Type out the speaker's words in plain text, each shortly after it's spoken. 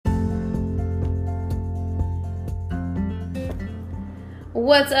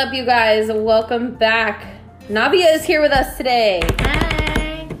What's up, you guys? Welcome back. Navia is here with us today.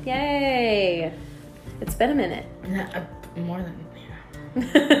 Hi. Yay. It's been a minute. More than,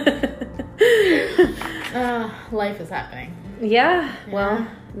 life is happening. Yeah. Well,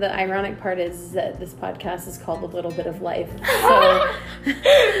 the ironic part is that this podcast is called A Little Bit of Life. So,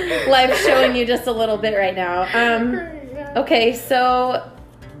 life's showing you just a little bit right now. Okay, so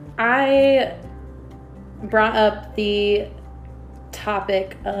I brought up the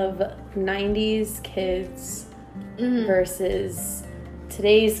topic of 90s kids versus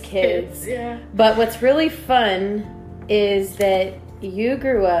today's kids. Yeah. But what's really fun is that you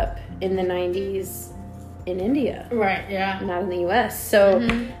grew up in the 90s in India. Right, yeah. Not in the US. So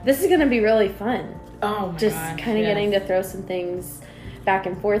this is going to be really fun. Oh my Just gosh, kind of yes. getting to throw some things back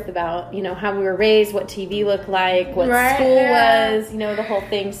and forth about, you know, how we were raised, what TV looked like, what school was, you know, the whole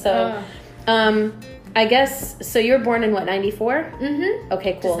thing. So, I guess, so you were born in what, 94? Mm-hmm.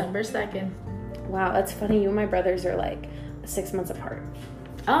 Okay, cool. December 2nd. Wow, that's funny. You and my brothers are like 6 months apart.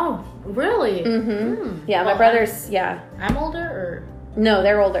 Oh, really? Mm-hmm. Yeah, Well, my brothers, I'm older or? No,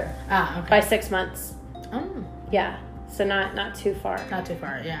 they're older. Okay. By 6 months. Oh. Yeah, so not too far. Not too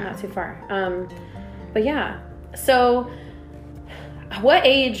far, yeah. Not too far. But yeah, so what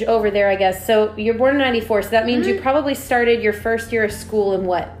age over there, I guess? So you're born in 94, so that means you probably started your first year of school in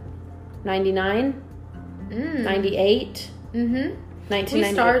what? 99? 98? Mm-hmm. 1998.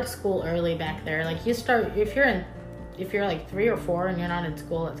 We start school early back there. Like you start, if you're like 3 or 4 and you're not in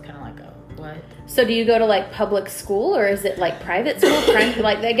school, it's kind of like what? So do you go to like public school or is it like private school?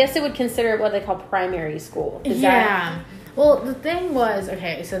 Like I guess it would consider it what they call primary school. Is that? Well, the thing was,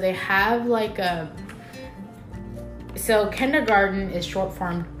 okay, so they have like so kindergarten is short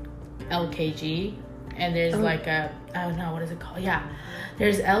form LKG, and there's what is it called? Yeah.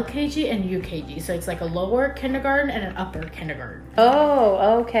 There's LKG and UKG. So it's like a lower kindergarten and an upper kindergarten.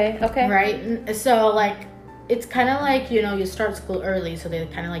 Oh, okay. Right? So like, it's kind of like, you know, you start school early, so they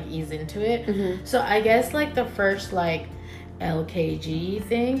kind of like ease into it. Mm-hmm. So I guess like the first like LKG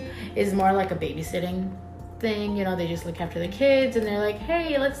thing is more like a babysitting thing. You know, they just look after the kids and they're like,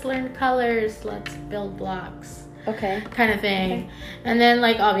 hey, let's learn colors, let's build blocks. Okay. Kind of thing. Okay. And then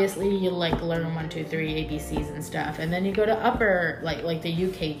like obviously you like learn 1, 2, 3 ABCs and stuff. And then you go to upper like the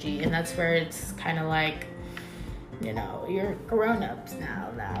UKG, and that's where it's kind of like, you know, you're grown-ups now.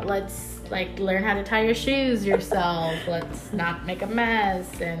 Let's like learn how to tie your shoes yourself. Let's not make a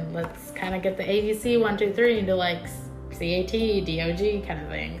mess, and let's kind of get the ABC 1, 2, 3 into like CAT, DOG kind of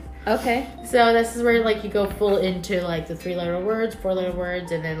things. Okay. So this is where like you go full into like the 3-letter words, 4-letter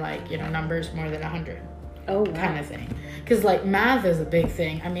words, and then like, you know, numbers more than 100. Oh, wow. Kind of thing. Because like math is a big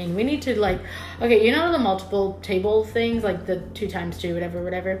thing. I mean, we need to like, okay, you know the multiple table things, like the 2 times 2,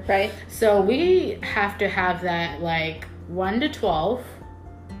 whatever. Right. So we have to have that like 1 to 12.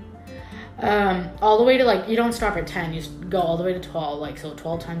 All the way to like, you don't stop at 10, you go all the way to 12. Like, so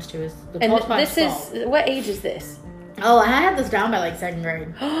 12 times 2 is the 12 times 12. Is what age is this? Oh, I had this down by like 2nd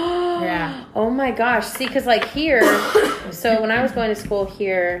grade. Yeah. Oh my gosh. See, because like here, so when I was going to school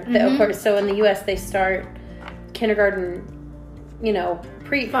here, of course, so in the U.S. they start kindergarten, you know,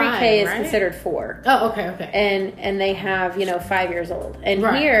 pre-K is right? considered 4. Oh, okay. And they have, you know, 5 years old. And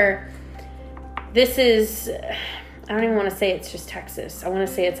Right. here, this is, I don't even want to say it's just Texas. I want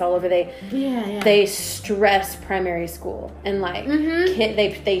to say it's all over. They stress primary school. And like,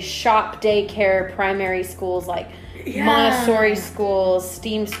 they shop daycare primary schools, like Montessori schools,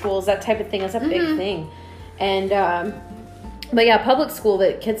 STEAM schools, that type of thing. It's a big thing. And, but yeah, public school,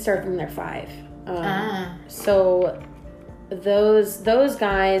 the kids start when they're 5. So those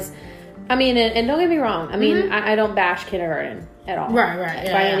guys, I mean, and don't get me wrong. I mean, I don't bash kindergarten at all.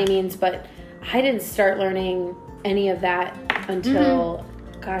 Right. By any means, but I didn't start learning any of that until,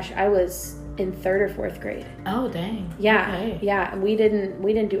 gosh, I was in 3rd or 4th grade. Oh, dang. Yeah. Okay. Yeah. We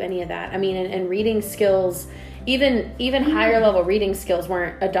didn't do any of that. I mean, and reading skills, even higher level reading skills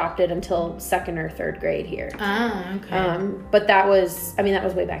weren't adopted until 2nd or 3rd grade here. Okay. But that was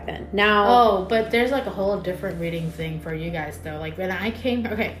way back then. Now. Oh, but there's like a whole different reading thing for you guys though. Like when I came,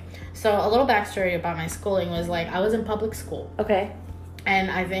 okay, so a little backstory about my schooling was like I was in public school. Okay. And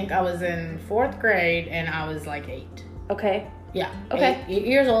I think I was in 4th grade and I was like 8. Okay. Yeah. Okay. 8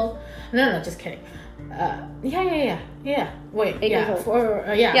 years old. No, just kidding. Yeah. Wait. 8 years old.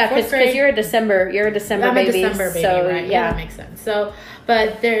 4th because grade. you're a December I'm baby. a December baby, so, right? Yeah, that makes sense. So,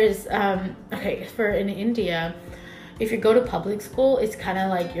 but there's, okay, for in India, if you go to public school, it's kind of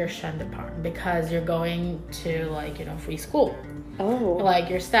like you're shunned upon because you're going to like, you know, free school. Oh.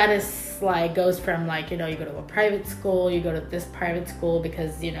 Like your status like goes from like, you know, you go to a private school, you go to this private school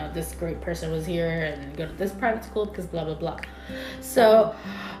because, you know, this great person was here, and you go to this private school because blah, blah, blah. So,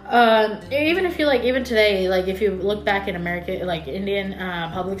 even if you like, even today, like if you look back in America, like Indian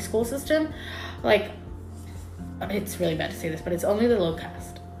public school system, like it's really bad to say this, but it's only the low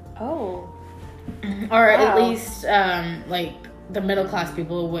caste. Oh. Or at least like the middle class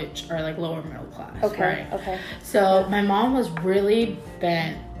people, which are like lower middle class. Okay. Right? Okay. So my mom was really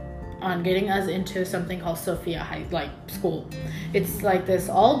bent on getting us into something called Sophia High school. It's like this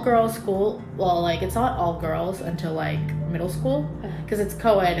all girls school. Well, like it's not all girls until like middle school because it's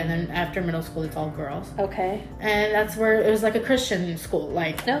co-ed, and then after middle school it's all girls. Okay. And that's where it was like a Christian school.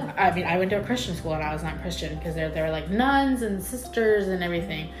 Like no, I mean I went to a Christian school and I was not Christian because there were like nuns and sisters and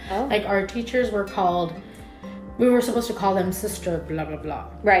everything. Oh. Like our teachers were called. We were supposed to call them sister blah blah blah.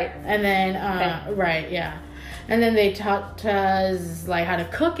 Right. And then right, yeah. And then they taught us like how to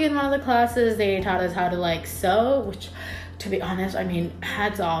cook in one of the classes. They taught us how to like sew, which to be honest, I mean,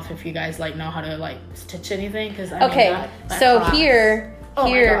 hats off if you guys like know how to like stitch anything because okay. That so class.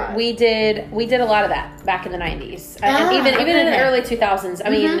 Here we did a lot of that back in the 90s. And even in the early 2000s. I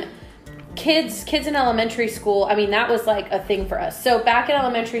mean, kids in elementary school, I mean, that was like a thing for us. So back in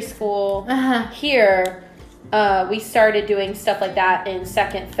elementary school here, we started doing stuff like that in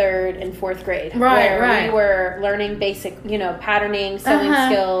 2nd, 3rd, and 4th grade. Right. We were learning basic, you know, patterning, sewing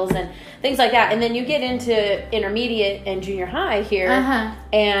skills, and things like that. And then you get into intermediate and junior high here,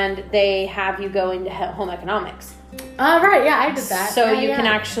 and they have you go into home economics. Right, yeah, I did that. So you can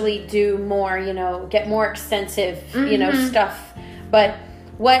actually do more, you know, get more extensive, you know, stuff. But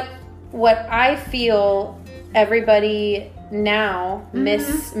what I feel everybody now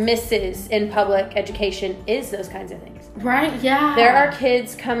misses in public education is those kinds of things. Right, yeah. There are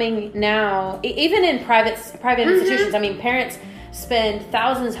kids coming now, even in private institutions. I mean, parents spend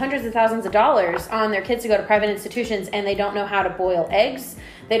hundreds of thousands of dollars on their kids to go to private institutions, and they don't know how to boil eggs.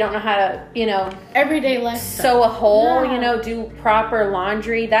 They don't know how to, you know, everyday life sew a hole, you know, do proper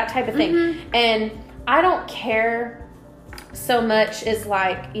laundry, that type of thing. And I don't care so much as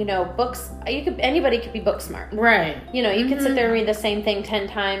like, you know, books. Anybody could be book smart, right? You know, you can sit there and read the same thing 10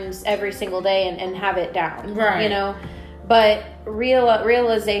 times every single day and have it down, right? You know, but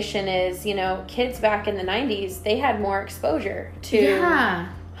realization is, you know, kids back in the 90s, they had more exposure to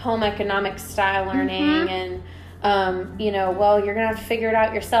home economics style learning and you know, well, you're gonna have to figure it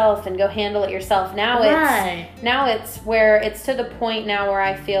out yourself and go handle it yourself. Now it's where it's to the point now where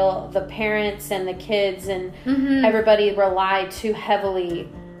I feel the parents and the kids and everybody rely too heavily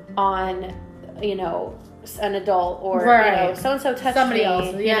on, you know, an adult or you know, so and so touched somebody me,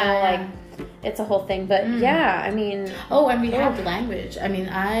 else. you know, like it's a whole thing. But yeah, I mean, and we had language. I mean,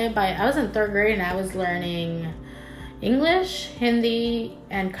 I was in 3rd grade and I was learning English, Hindi,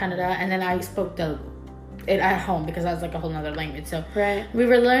 and Kannada, and then I spoke it at home because that was like a whole nother language. So we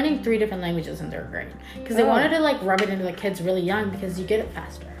were learning 3 different languages in 3rd grade because they wanted to like rub it into the kids really young because you get it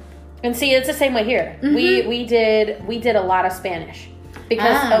faster. And see, it's the same way here. We did a lot of Spanish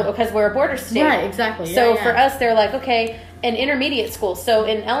because we're a border state. Right, exactly. So for us, they're like, okay, in intermediate school. So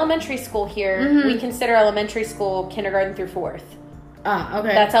in elementary school here, we consider elementary school kindergarten through 4th.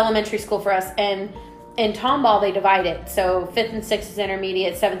 Okay. That's elementary school for us. And in Tomball, they divide it. So 5th and 6th is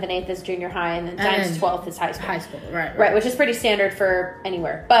intermediate, 7th and 8th is junior high, and then 9th to 12th is high school. High school, right. Which is pretty standard for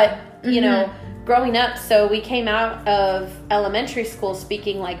anywhere. But, you know, growing up, so we came out of elementary school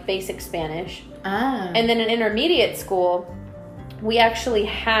speaking like basic Spanish. And then in intermediate school, we actually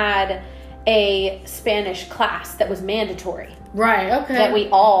had a Spanish class that was mandatory. Right, okay. That we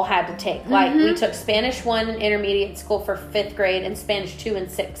all had to take. Like, we took Spanish 1 in intermediate school for 5th grade and Spanish 2 in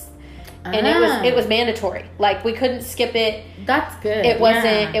 6th. And it was mandatory. Like, we couldn't skip it. That's good. It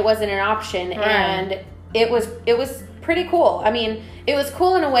wasn't an option, and it was pretty cool. I mean, it was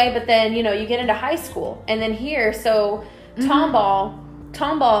cool in a way, but then, you know, you get into high school, and then here, so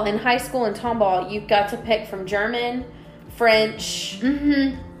Tomball in high school in Tomball, you got to pick from German, French,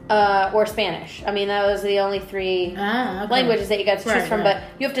 or Spanish. I mean, that was the only 3 languages that you got to choose from. But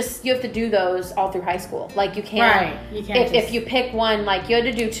you have to do those all through high school. Like, you can't. You can't. If you pick one, like, you had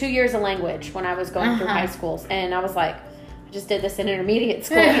to do 2 years of language when I was going through high schools, and I was like, I just did this in intermediate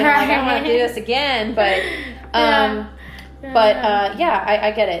school, and I'm like, I want to do this again. But,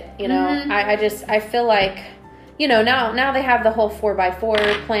 I get it. You know, I feel like, you know, now they have the whole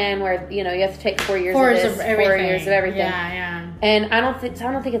 4x4 plan where, you know, you have to take 4 years of this, 4 years of everything. Yeah. And I don't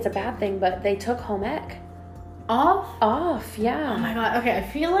think it's a bad thing, but they took home ec. Off, yeah. Oh my god. Okay, I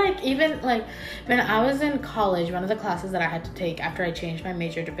feel like even like when I was in college, one of the classes that I had to take after I changed my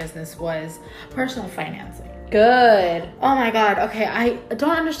major to business was personal financing. Good. Oh my god. Okay, I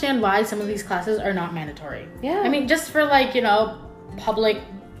don't understand why some of these classes are not mandatory. Yeah. I mean, just for like, public,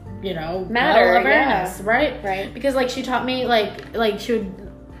 matter awareness, yeah. right? Because like she taught me like she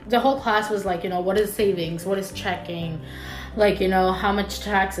would, the whole class was like, what is savings, what is checking, like, how much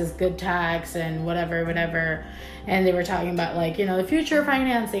tax is good tax and whatever. And they were talking about like, the future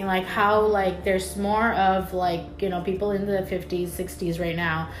financing, like how like there's more of like, people in the 50s, 60s right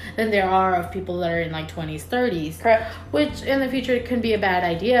now than there are of people that are in like 20s, 30s. Correct. Which in the future can be a bad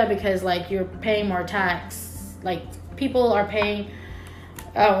idea because like you're paying more tax. Like people are paying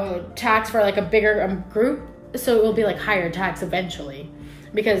tax for like a bigger group. So it will be like higher tax eventually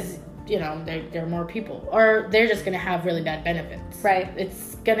because, there are more people, or they're just going to have really bad benefits. Right.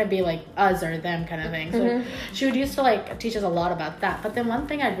 It's going to be like us or them kind of thing. So she would used to like teach us a lot about that. But then one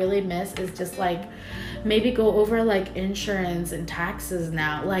thing I really miss is just like maybe go over like insurance and taxes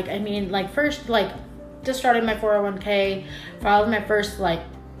now. Like, I mean, like first, like just started my 401k, filed my first like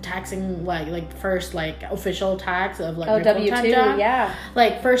taxing like first like official tax of like my W-2 job. yeah,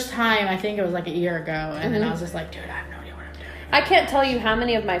 like first time I think it was like a year ago, and then I was just like, dude, I have no idea what I'm doing. I can't tell you how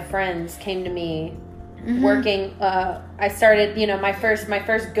many of my friends came to me working. I started, my first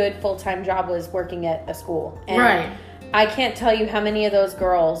good full-time job was working at a school, and right. I can't tell you how many of those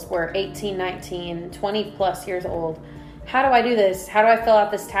girls were 18, 19, 20 plus years old. How do I do this? How do I fill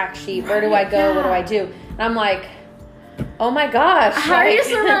out this tax sheet? Where do I go? Yeah. What do I do? And I'm like, oh my gosh. How are you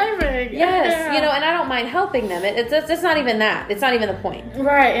surviving? Yes. And I don't mind helping them. It's not even that. It's not even the point.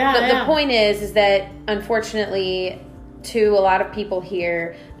 Right, yeah. The point is that unfortunately to a lot of people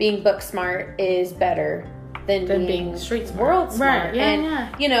here, being book smart is better than being street smart. World smart. Right, yeah,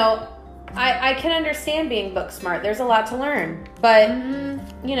 and I can understand being book smart. There's a lot to learn. But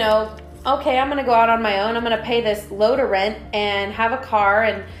okay, I'm going to go out on my own. I'm going to pay this load of rent and have a car.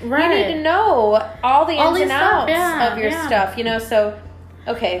 And you need to know all the ins and outs of your stuff, So,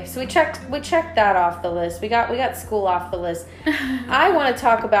 okay, so we checked that off the list. We got school off the list. I want to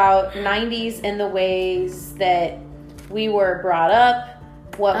talk about 90s and the ways that we were brought up.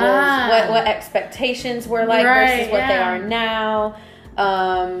 What expectations were like versus what they are now.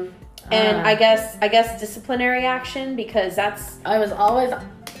 And I guess disciplinary action, because I was always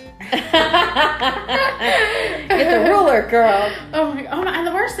get the ruler, girl. Oh my god! And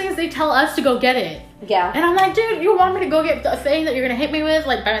the worst thing is they tell us to go get it. Yeah. And I'm like, dude, you want me to go get a thing that you're gonna hit me with,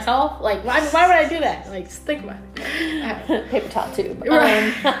 like by myself? Like, why would I do that? Like, just think about it. Paper towel tube.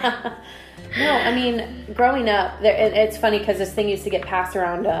 Right. No, I mean, growing up, it's funny because this thing used to get passed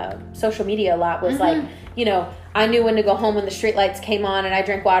around social media a lot. Was like, I knew when to go home when the street lights came on, and I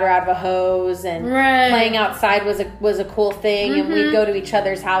drank water out of a hose, and playing outside was a cool thing, and we'd go to each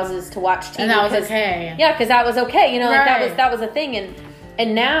other's houses to watch TV. And that was okay. Yeah, because that was okay. Like that was a thing,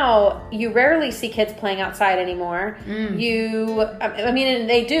 and now you rarely see kids playing outside anymore. I mean, and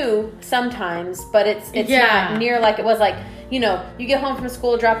they do sometimes, but it's not near like it was. Like, you get home from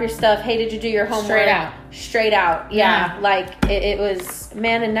school, drop your stuff. Hey, did you do your homework? Straight out. Yeah. Like it was,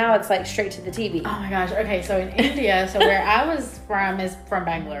 man. And now it's like straight to the TV. Oh my gosh. Okay. So in India, where I was from is from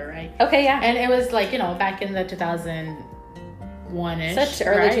Bangalore, right? Okay. Yeah. And it was like, back in the 2001-ish. Such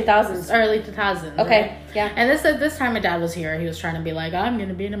early 2000s. Early 2000s. Okay. Right? Yeah. And this time my dad was here. He was trying to be like, I'm going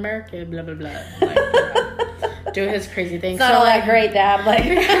to be an American, blah, blah, blah. Like, do his crazy thing. It's not all that great, Dad. Like,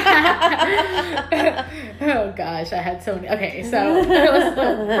 oh gosh, I had so many. Okay, so it was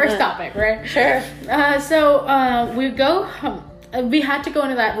the first topic, right? Sure. We had to go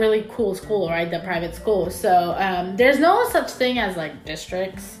into that really cool school, right? The private school. So there's no such thing as like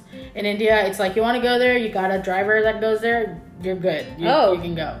districts in India. It's like you want to go there, you got a driver that goes there, you're good. You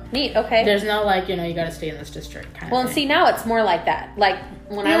can go. Neat. Okay. There's no like, you got to stay in this district kind of and thing. see, now it's more like that. Like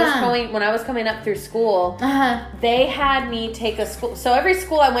when I was coming up through school, they had me take a school. So every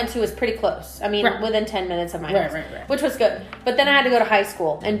school I went to was pretty close. I mean, within 10 minutes of my house, which was good. But then I had to go to high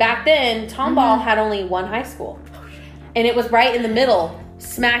school, and back then Tomball had only one high school, and it was right in the middle,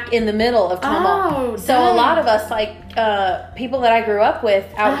 smack in the middle of Tomball. So a lot of us, like people that I grew up with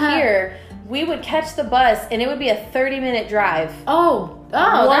out here, we would catch the bus, and it would be a 30-minute drive.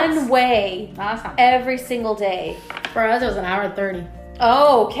 One way. Awesome. Every single day. For us, it was an hour and 30.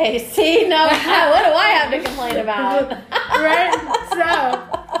 Oh, okay. See, no, what do I have to complain about? Right? So,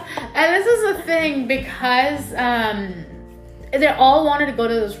 and this is the thing, because they all wanted to go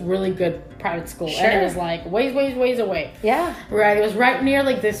to this really good private school. Sure. And it was like ways away. Yeah. Right. It was right near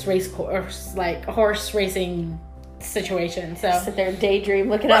like this race course, like horse racing situation. So sit there and daydream,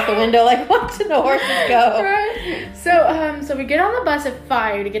 looking out the window, like watching the horses go. Right. So we get on the bus at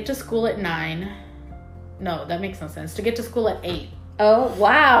 5 to get to school at 9. No, that makes no sense. To get to school at 8. Oh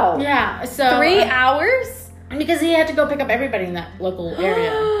wow. Yeah. So 3 hours. Because he had to go pick up everybody in that local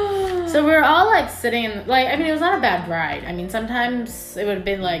area. So we were all like sitting in, like, I mean, it was not a bad ride. I mean, sometimes it would have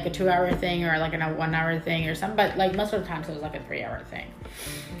been like a 2-hour thing or like a 1-hour thing or something, but like most of the times it was like a 3-hour thing.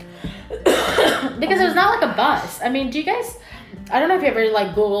 Because it was not like a bus. I mean, do you guys, I don't know if you ever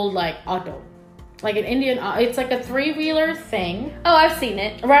like Googled like auto. Like an Indian, it's like a 3-wheeler thing. Oh, I've seen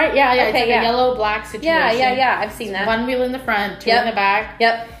it. Right? Yeah. Okay, it's like a yellow-black situation. Yeah. I've seen that. 1 wheel in the front, 2 in the back.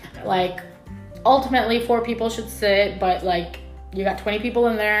 Yep. Like, ultimately 4 people should sit, but like, you got 20 people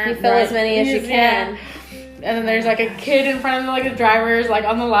in there. You fill as many as you can. And then there's like a kid in front of like the driver's like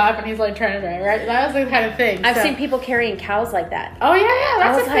on the lap and he's like trying to drive, right? That was the kind of thing. I've seen people carrying cows like that. Oh yeah,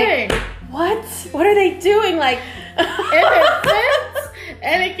 that's a thing. What? What are they doing? Like, if it fits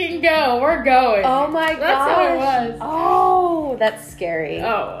and it can go, we're going. Oh my god. That's how it was. Oh, that's scary.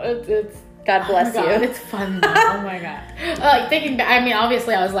 Oh, it's God bless you. It's fun though. Oh my god. Like thinking back, I mean,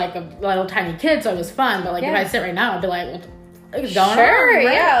 obviously I was like a little tiny kid, so it was fun. But like if I sit right now, I'd be like, well, what's going on? Right?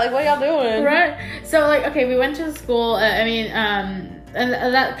 Yeah, like what y'all doing? Right. So like, okay, we went to the school. And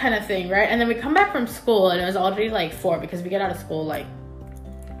that kind of thing, right? And then we come back from school, and it was already like 4 because we get out of school like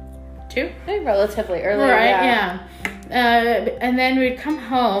 2, relatively early, right? Yeah. And then we'd come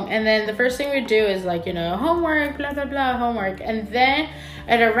home, and then the first thing we'd do is like, you know, homework, blah blah blah, homework, and then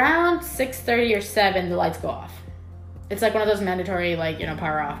at around 6:30 or 7, the lights go off. It's like one of those mandatory, like, you know,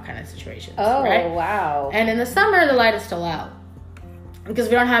 power off kind of situations. Oh, right? Wow. And in the summer, the light is still out. Because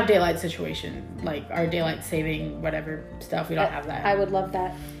we don't have daylight situation, like our daylight saving, whatever stuff. We don't have that. I would love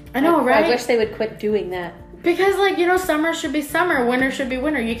that. I know, right? I wish they would quit doing that. Because, like, you know, summer should be summer, winter should be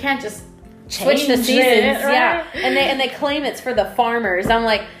winter. You can't just switch the seasons. Right? Yeah, and they claim it's for the farmers. I'm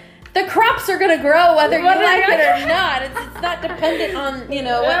like, the crops are gonna grow whether you like it or not. It's not dependent on, you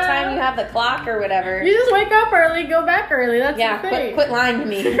know, what time you have the clock or whatever. You just wake up early, go back early. That's the thing. Quit lying to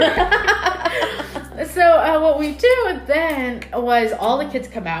me. So what we do then was all the kids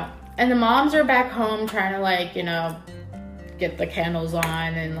come out, and the moms are back home trying to, like, you know, get the candles on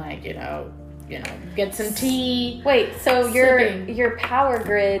and, like, you know, get some tea. Wait, so your power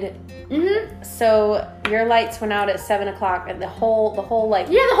grid. Mm-hmm. So your lights went out at 7 o'clock, and the whole like.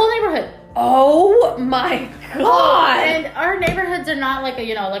 Yeah, the whole neighborhood. Oh my god! And our neighborhoods are not like a,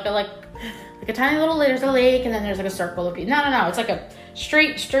 you know, like a tiny little, there's a lake and then there's like a circle of people. No. It's like a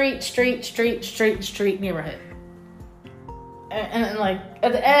straight neighborhood. And like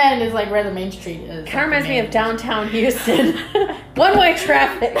at the end is like where the main street is. Kind of reminds me of downtown Houston. One-way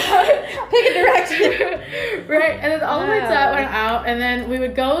traffic. Pick a direction. Right. And then all the lights that went out, and then we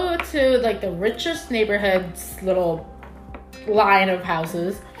would go to like the richest neighborhood's little line of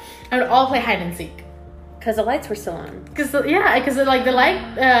houses and we'd all play hide and seek. Because the lights were still on. Because like the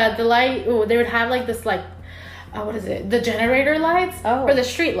light, they would have like this like, what is it? The generator lights or the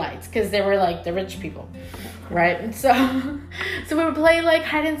street lights, because they were like the rich people, right? And so we would play like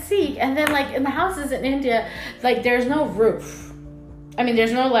hide and seek, and then like in the houses in India, like there's no roof. I mean,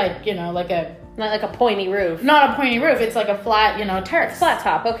 there's no like, you know, like a. Not like a pointy roof. Not a pointy roof. It's like a flat, you know, terrace. Flat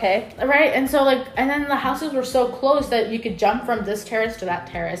top, okay. Right? And so like, and then the houses were so close that you could jump from this terrace to that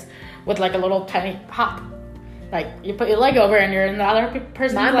terrace with like a little tiny hop. Like, you put your leg over and you're in the other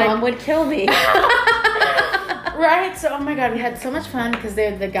person's My leg. mom would kill me. Right? So, oh my god, we had so much fun because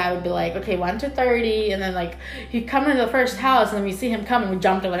the guy would be like, okay, 1 to 30, and then like, he'd come into the first house, and then we see him come, and we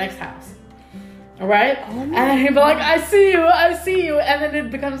jump to the next house. Alright? And then he'd be like, I see you, and then it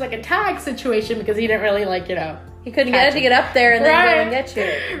becomes like a tag situation because he didn't really, like, you know, he couldn't get it to get up there and then go and get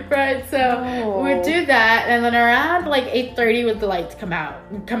you. Right, so we'd do that, and then around like 8:30 would the lights come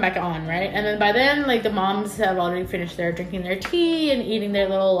back on, right? And then by then, like, the moms have already finished drinking their tea and eating their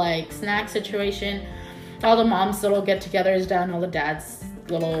little like snack situation. All the moms' little get-together is done. All the dads'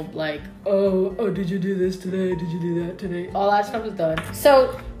 little like, oh, did you do this today? Did you do that today? All that stuff is done.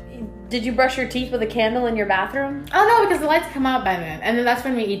 So, did you brush your teeth with a candle in your bathroom? Oh no, because the lights come out by then, and then that's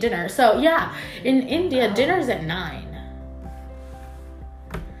when we eat dinner. So yeah, in India, dinner's at 9.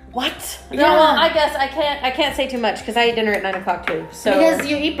 What? Yeah. No, well, I guess I can't say too much because I eat dinner at 9 o'clock too. So because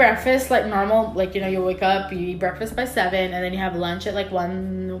you eat breakfast like normal, like, you know, you wake up, you eat breakfast by 7, and then you have lunch at like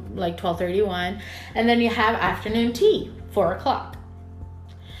 12:31, and then you have afternoon tea 4 o'clock,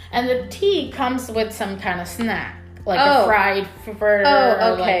 and the tea comes with some kind of snack, like a fried burger,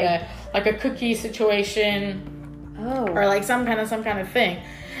 or like a cookie situation, or like some kind of thing.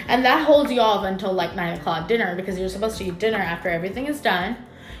 And that holds you off until like 9 o'clock dinner, because you're supposed to eat dinner after everything is done.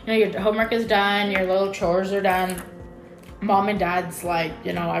 You know, your homework is done, your little chores are done. Mom and dad's like,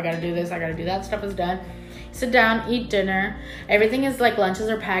 you know, I gotta do this, I gotta do that, stuff is done. Sit down, eat dinner. Everything is like, lunches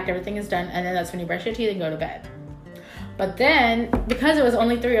are packed, everything is done. And then that's when you brush your teeth and go to bed. But then, because it was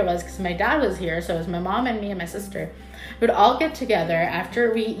only 3 of us, because my dad was here, so it was my mom and me and my sister, we'd all get together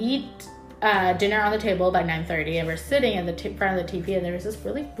after we eat dinner on the table by 9:30, and we're sitting in the front of the TV, and there was this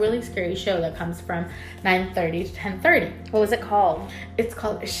really, really scary show that comes from 9:30 to 10:30. What was it called? It's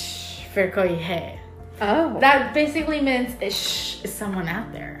called Shh Verkoihe. Oh. That basically means shh, is someone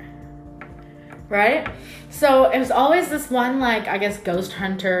out there. Right? So it was always this one, like, I guess, ghost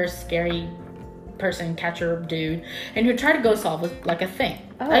hunter, scary person catcher dude, and who'd try to go solve like a thing.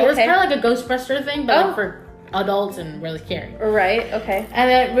 Oh, like, it was okay. kind of like a Ghostbuster thing, but like for adults and really scary. Right, okay. And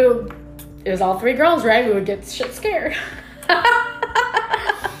then it was all 3 girls, right? We would get shit scared.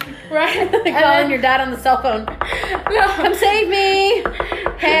 Right? Calling your dad on the cell phone. No. Come save me!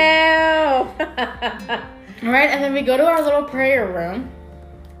 Help! Right? And then we go to our little prayer room.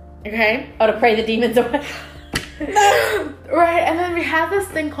 Okay? Oh, to pray the demons away. Right, and then we have this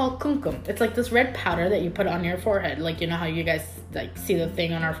thing called kumkum. It's like this red powder that you put on your forehead. Like, you know how you guys like see the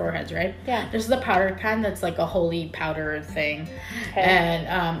thing on our foreheads, right? Yeah. There's the powder kind that's like a holy powder thing. Okay.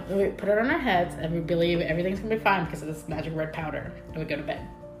 And we put it on our heads, and we believe everything's gonna be fine because of this magic red powder. And we go to bed.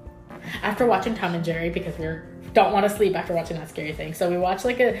 After watching Tom and Jerry, because we don't want to sleep after watching that scary thing. So we watch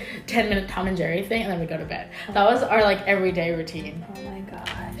like a 10-minute Tom and Jerry thing, and then we go to bed. That was our like everyday routine. Oh my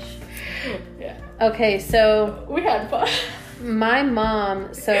gosh. Yeah. Okay, so we had fun. my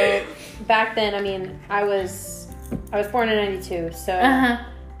mom, so back then, I mean, I was born in 92, so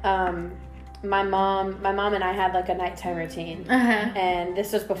my mom and I had like a nighttime routine. And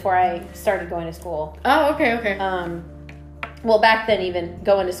this was before I started going to school. Oh, okay. Well, back then, even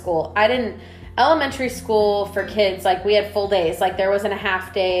going to school, elementary school for kids, like, we had full days. Like, there wasn't a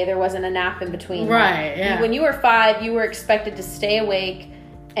half day, there wasn't a nap in between. Right, yeah. When you were 5, you were expected to stay awake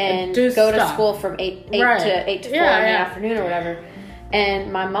and go stuff. to school from 8 to 4 in the afternoon or whatever.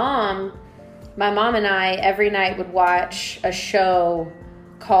 And my mom and I every night would watch a show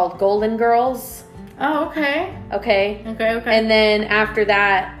called Golden Girls. Oh, okay. Okay. And then after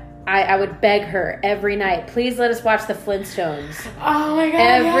that, I would beg her every night, please let us watch the Flintstones. Oh my God.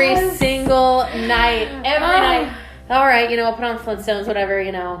 Every single night. Night. All right, I'll put on Flintstones, whatever,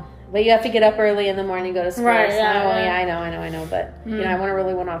 But you have to get up early in the morning and go to school. Right, so, yeah. I know. But, I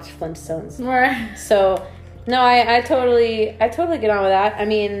really want to watch Flintstones. Right. So, no, I totally get on with that. I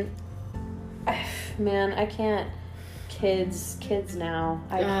mean, man, I can't. Kids now.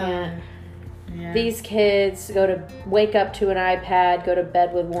 I can't. Yeah. These kids wake up to an iPad, go to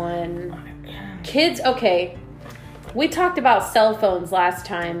bed with one. Kids, okay. We talked about cell phones last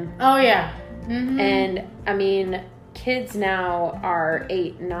time. Oh, yeah. Mm-hmm. And, I mean, kids now are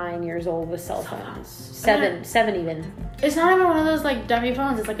 8, 9 years old with cell phones. 7 even. It's not even one of those, like, dummy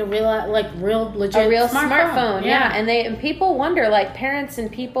phones. It's like a real legit a real smartphone. Yeah. And people wonder, like, parents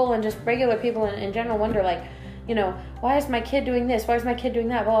and people and just regular people in general wonder, like, why is my kid doing this? Why is my kid doing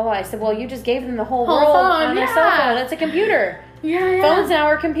that? Blah, blah, blah. I said, well, you just gave them the whole world on their cell phone. It's a computer. Yeah. Phones now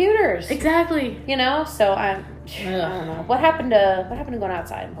are computers. Exactly. So I don't know. What happened to going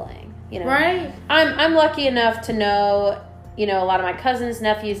outside and playing? Right. I'm lucky enough to know, a lot of my cousins,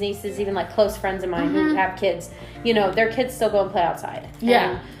 nephews, nieces, even like close friends of mine who have kids, their kids still go and play outside.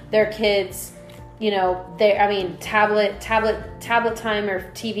 Yeah. And their kids, tablet time or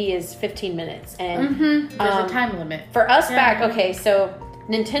TV is 15 minutes. And there's a time limit. For us back, okay, so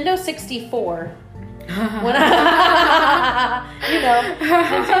Nintendo 64. When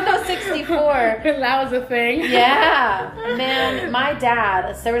Nintendo 64. That was a thing. Yeah. Man, my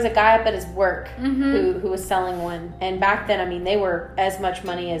dad, there was a guy up at his work who was selling one. And back then, they were as much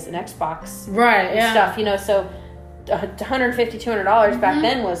money as an Xbox. Right, yeah. Stuff, so $150, $200 back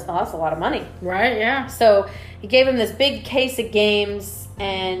then that's a lot of money. Right, yeah. So he gave him this big case of games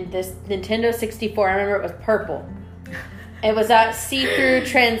and this Nintendo 64. I remember it was purple. It was that see-through,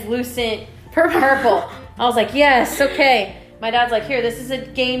 translucent purple. I was like, yes, okay. My dad's like, here, this is a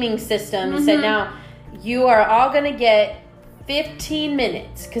gaming system. He said, now you are all going to get 15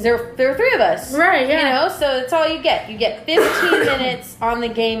 minutes because there are 3 of us. Right, yeah. So that's all you get. You get 15 minutes on the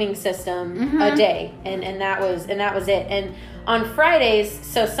gaming system a day. And that was it. And on Fridays,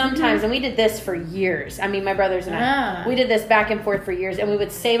 so sometimes, and we did this for years. My brothers and I, we did this back and forth for years. And we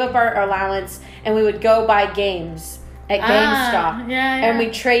would save up our allowance and we would go buy games at GameStop. Yeah. And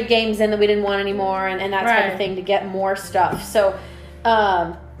we'd trade games in that we didn't want anymore and that type of thing to get more stuff. So,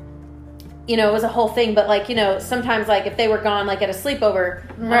 you know, it was a whole thing. But like, you know, sometimes like if they were gone, like at a sleepover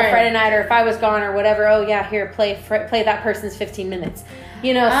on a Friday night, or if I was gone or whatever, oh yeah, here, play that person's 15 minutes.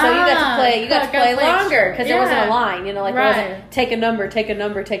 You know, so you got to play longer because there wasn't a line. You know, like there wasn't take a number.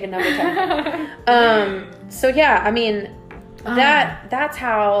 So yeah, I mean. That's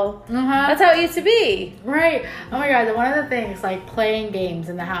how it used to be. Right. Oh my God. One of the things, like playing games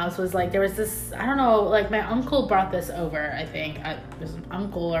in the house, was like there was this, I don't know, like my uncle brought this over, I think. It was an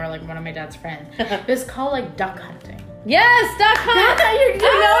uncle or like one of my dad's friends. It was called like duck hunting. Yes, duck hunt. You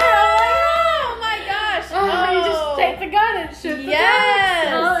know it. Oh my gosh. Oh, you just take the gun and shoot the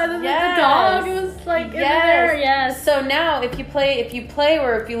ducks. Oh, and then the dog was like in there. Yes. So now if you play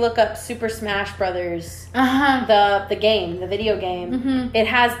or if you look up Super Smash Brothers, the game, the video game, it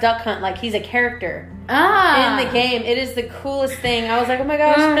has duck hunt, like he's a character in the game. It is the coolest thing. I was like, oh my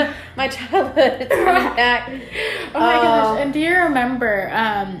gosh, my childhood, it's coming back. Oh my gosh. And do you remember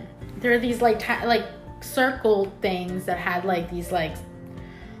there are these like circle things that had like these like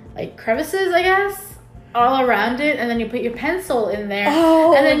crevices, I guess, all around it, and then you put your pencil in there,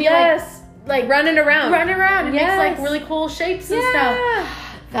 and then you like running around. It makes like really cool shapes and stuff.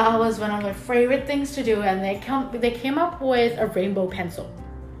 That was one of my favorite things to do, and they came up with a rainbow pencil.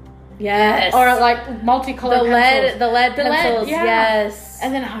 Yes. Or like multicolored pencils. The lead pencils. Yes.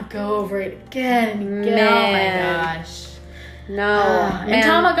 And then I'll go over it again and again. Oh my gosh. No. And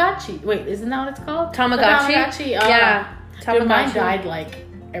Tamagotchi. Wait, isn't that what it's called? Tamagotchi? Yeah. Dude, mine died like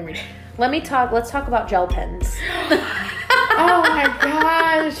every day. Let's talk about gel pens. Oh my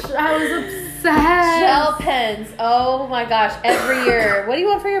gosh. I was obsessed. Gel pens. Oh my gosh. Every year. What do you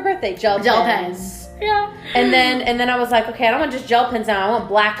want for your birthday? Gel pens. Yeah. And then I was like, okay, I don't want just gel pens now. I want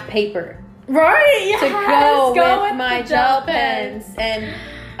black paper. Right. Yes. To go with my gel pens. And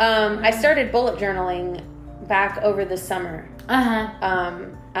I started bullet journaling back over the summer. I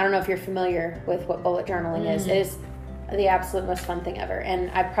don't know if you're familiar with what bullet journaling is. It is the absolute most fun thing ever.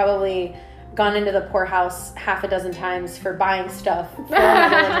 And I've probably gone into the poorhouse half a dozen times for buying stuff for my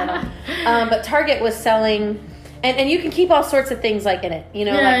bullet journal. But Target was selling, and you can keep all sorts of things like in it. You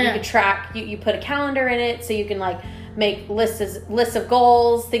know, you can track, you put a calendar in it so you can like make lists of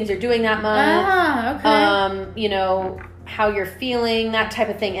goals, things you're doing that month. You know, how you're feeling, that type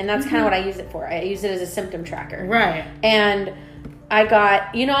of thing. And that's kind of what I use it for. I use it as a symptom tracker. Right. And I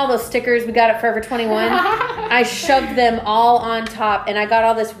got, you know, all those stickers we got at Forever 21? I shoved them all on top, and I got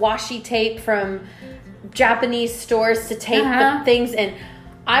all this washi tape from Japanese stores to tape the things. And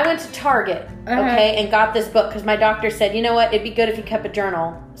I went to Target, and got this book because my doctor said, you know what, it'd be good if you kept a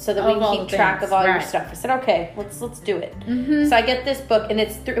journal so that we can keep track of all your stuff. I said, okay, let's do it. So I get this book, and it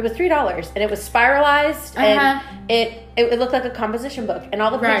was $3, and it was spiralized, and it looked like a composition book, and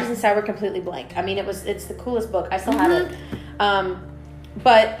all the pages inside were completely blank. I mean, it's the coolest book. I still have it.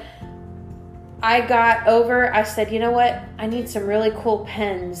 But I said, you know what, I need some really cool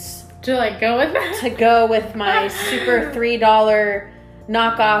pens to like go with that, to go with my super $3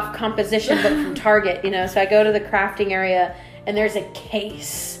 knockoff composition book from Target, you know. So I go to the crafting area, and there's a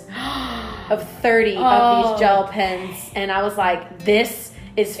case of 30 of these gel pens, and I was like, this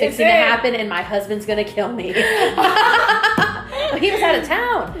is fixing to happen, and my husband's gonna kill me. He was out of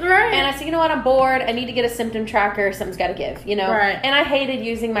town, and I said, you know what, I'm bored, I need to get a symptom tracker, something's got to give, you know. And I hated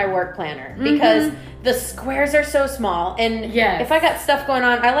using my work planner because the squares are so small, and if I got stuff going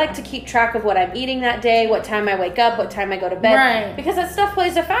on, I like to keep track of what I'm eating that day, what time I wake up, what time I go to bed, because that stuff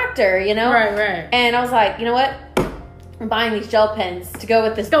plays a factor, you know. And I was like, you know what, I'm buying these gel pens to go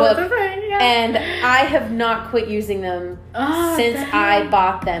with this book, and I have not quit using them since I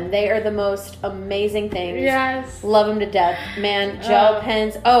bought them. They are the most amazing things. Love them to death, man. Gel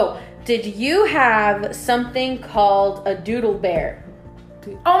pens. Oh, did you have something called a Doodle Bear?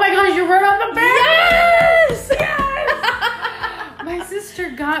 Oh my gosh, you wrote on the bear? Yes! My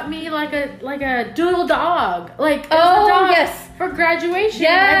sister got me like a doodle dog. Like for graduation.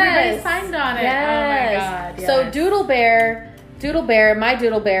 Everybody signed on it. Oh my God. So Doodle Bear, my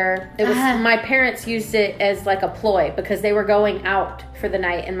Doodle Bear, it was my parents used it as like a ploy because they were going out for the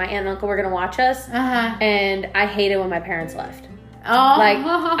night, and my aunt and uncle were gonna watch us. And I hated when my parents left. Like,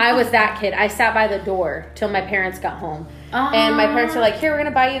 I was that kid. I sat by the door till my parents got home. And my parents were like, here, we're going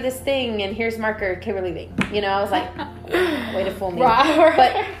to buy you this thing, and here's marker. Okay, we're leaving. You know, I was like, way to fool me.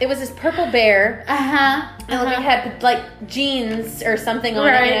 But it was this purple bear. And it had, like, jeans or something on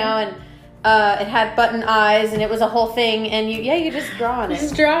it, you know, and it had button eyes, and it was a whole thing, and you just draw on it.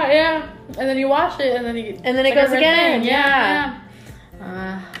 Just draw, and then you wash it, and then it goes again.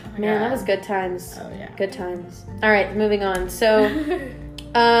 Oh man, that was good times. Oh, yeah. Good times. All right, moving on. So,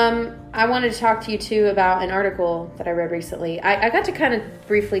 I wanted to talk to you too about an article that I read recently. I got to kind of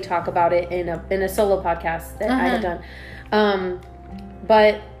briefly talk about it in a solo podcast that I had done.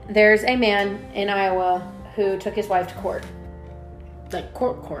 But there's a man in Iowa who took his wife to court. Like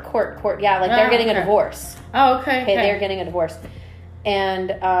court. Yeah, like they're getting a divorce. Oh, okay. Okay, they're getting a divorce.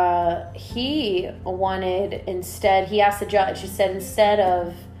 And he asked the judge, he said, instead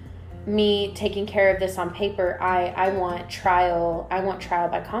of me taking care of this on paper, I want trial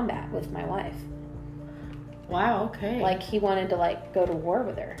by combat with my wife. Wow, okay. Like, he wanted to, like, go to war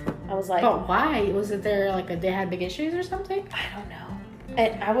with her. I was like... But why? Was it there, like, they had big issues or something? I don't know.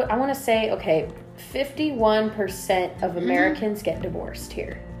 And I want to say, okay, 51% of Americans get divorced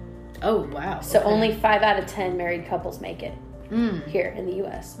here. Oh, wow. So only 5 out of 10 married couples make it here in the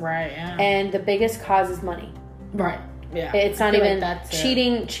U.S. Right, yeah. And the biggest cause is money. Right, yeah. It's not even... Like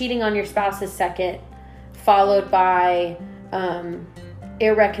cheating on your spouse is second, followed by...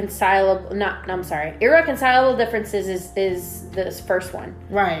 irreconcilable differences is the first one.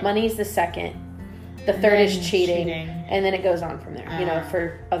 Right. Money's the second. The third is cheating. And then it goes on from there,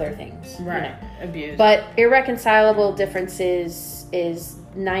 for other things. Right. Abuse. But irreconcilable differences is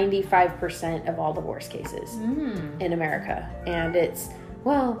 95% of all divorce cases in America. And it's,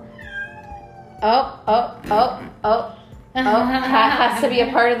 Kat has to be a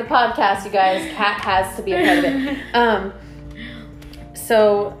part of the podcast, you guys. Kat has to be a part of it.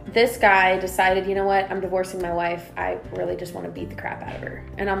 So this guy decided, you know what? I'm divorcing my wife. I really just want to beat the crap out of her.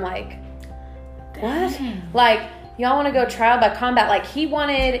 And I'm like, what? Dang. Like, y'all want to go trial by combat? Like, he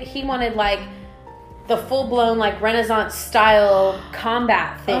wanted like the full blown like Renaissance style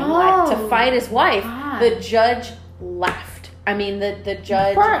combat thing, like to fight his wife. God. The judge laughed. I mean, the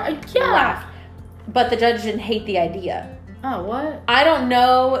judge laughed, but the judge didn't hate the idea. Oh, what? I don't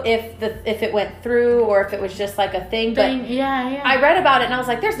know if it went through or if it was just like a thing, but I read about it and I was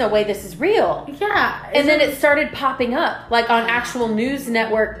like, there's no way this is real. Yeah. And then it started popping up like on actual news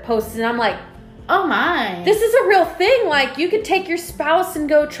network posts and I'm like, oh my. This is a real thing. Like, you could take your spouse and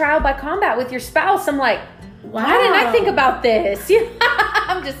go trial by combat with your spouse. I'm like, wow. Why didn't I think about this?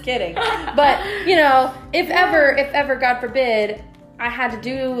 I'm just kidding. But, if ever, God forbid, I had to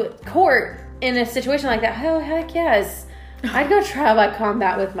do court in a situation like that, oh, heck yes. I'd go trial by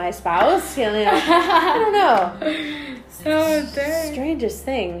combat with my spouse. I don't know. So dang. Strangest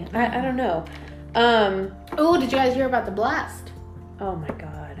thing. I don't know. Oh, did you guys hear about the blast? Oh my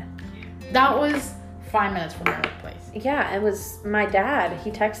God. That was 5 minutes from my workplace. Yeah, it was my dad.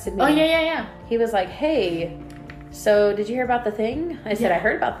 He texted me. Oh, yeah. He was like, hey, so did you hear about the thing? I said, I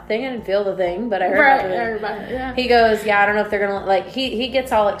heard about the thing. I didn't feel the thing, but I heard about the thing. I heard about it, yeah. He goes, I don't know if they're going to, like, he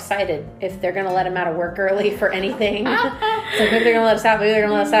gets all excited if they're going to let him out of work early for anything. So maybe they're going to let us out. Maybe they're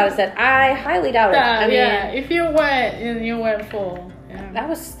going to let us out. I said, I highly doubt it. I mean, if you went, you went full. Yeah. That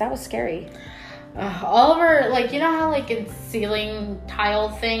was scary. All of our, like, you know how, like, in ceiling tile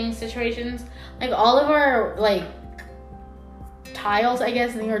thing situations, like, all of our, like, tiles, I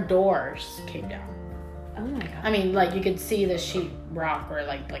guess, near doors came down. Oh my God. I mean, like, you could see the sheet rock or,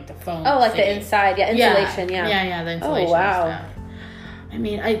 like the foam. Oh, like the inside, insulation, Yeah, the insulation. Oh, wow. Stuff. I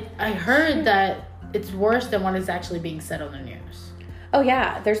mean, I heard that it's worse than what is actually being said on the news. Oh,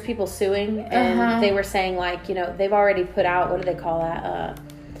 yeah. There's people suing, and they were saying, like, they've already put out, what do they call that,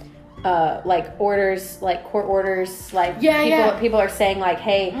 like orders, like court orders, like people are saying like,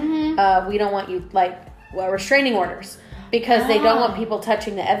 hey, we don't want you, like, restraining orders because they don't want people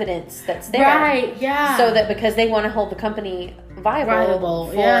touching the evidence that's there. Right, yeah. So that because they want to hold the company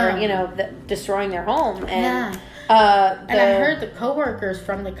viable for, destroying their home. And, and I heard the coworkers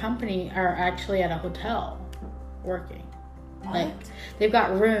from the company are actually at a hotel working. What? Like, they've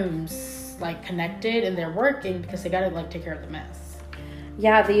got rooms, like, connected and they're working because they got to, like, take care of the mess.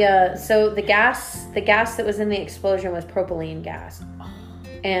 Yeah, so the gas that was in the explosion was propylene gas.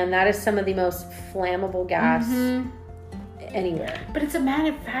 And that is some of the most flammable gas anywhere. But it's a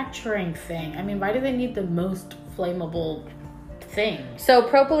manufacturing thing. I mean, why do they need the most flammable thing? So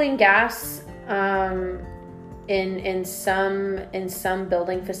propylene gas in some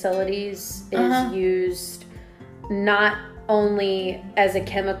building facilities is used not only as a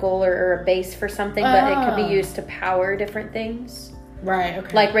chemical or a base for something, but it could be used to power different things. Right,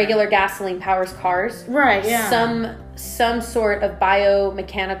 okay. Like regular gasoline powers cars. Right, yeah. Some sort of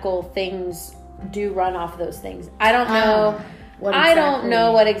biomechanical things do run off those things. I don't know. I don't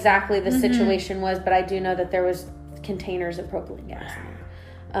know what exactly the situation was, but I do know that there was containers of propylene gas.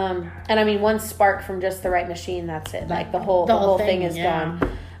 And I mean, one spark from just the right machine, that's it. Like the whole thing is gone.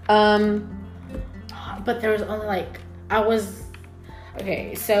 But there was only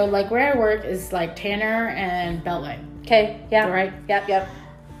so like where I work is like Tanner and Beltway. Okay, yeah. Right? Yep.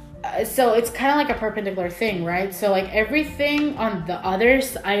 so it's kind of like a perpendicular thing, right? So like everything on the other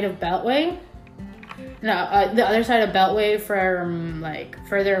side of Beltway, the other side of Beltway from like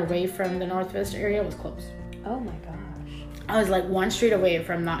further away from the Northwest area was closed. Oh my gosh. I was like one street away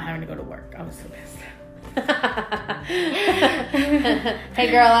from not having to go to work. I was so pissed.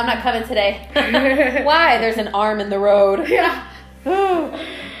 Hey girl, I'm not coming today. Why? There's an arm in the road. Yeah.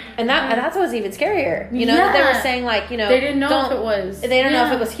 And that's what was even scarier. You know, that they were saying like, you know, they didn't know if it was. They don't know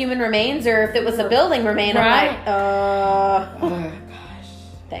if it was human remains or if it was a building remain. Right. I'm like, gosh.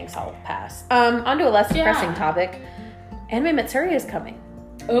 Thanks, I'll pass. On to a less depressing topic. Anime Matsuri is coming.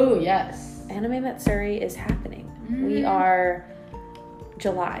 Oh, yes. Anime Matsuri is happening. We are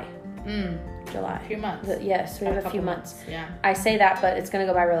July. July. A few months. Yes, we have a few months. Yeah. I say that, but it's going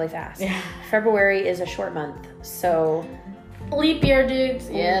to go by really fast. Yeah. February is a short month, so... Leap year, dudes.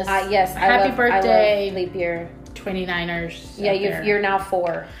 Yes. Yes. Happy birthday. I love leap year. 29ers. Yeah, you're now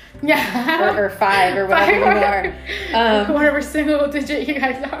 4. Yeah. or 5 or whatever you are. Whatever single digit you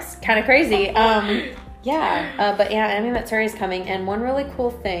guys are. It's kind of crazy. But yeah, Anime Matsuri is coming, and one really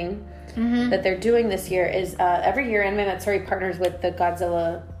cool thing that they're doing this year is every year Anime Matsuri partners with the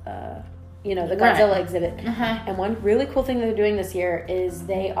Godzilla, the Godzilla exhibit. And one really cool thing they're doing this year is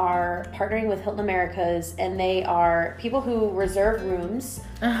they are partnering with Hilton Americas, and they are people who reserve rooms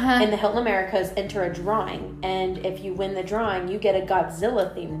in the Hilton Americas enter a drawing, and if you win the drawing, you get a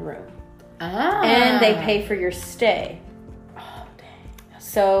Godzilla themed room. And they pay for your stay. Oh, dang.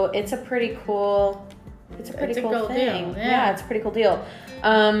 So it's a pretty cool thing. Deal. Yeah, it's a pretty cool deal.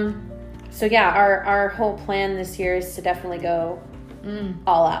 So yeah, our whole plan this year is to definitely go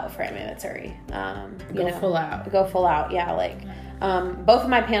all out for Anime Matsuri. Full out. Go full out, yeah. Like, both of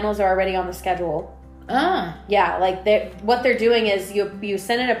my panels are already on the schedule. Yeah, like what they're doing is you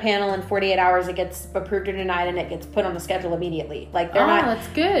send in a panel in 48 hours, it gets approved or denied, and it gets put on the schedule immediately. Like that's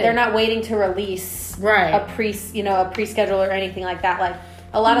good. They're not waiting to release a pre-schedule or anything like that. Like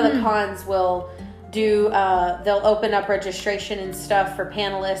a lot of the cons will do they'll open up registration and stuff for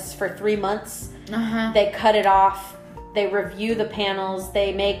panelists for 3 months. They cut it off. They review the panels.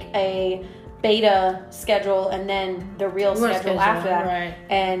 They make a beta schedule and then the real schedule after that. Right.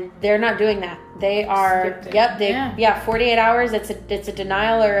 And they're not doing that. They are 48 hours. It's a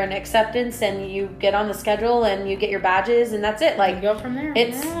denial or an acceptance, and you get on the schedule and you get your badges, and that's it. Like, you go from there.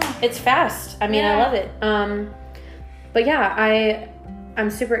 It's fast. I mean, I love it. But yeah,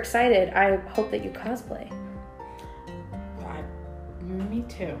 I'm super excited. I hope that you cosplay. Me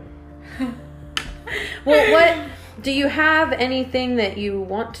too. Well, what do you have anything that you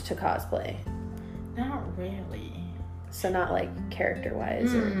want to cosplay? Not really. So not like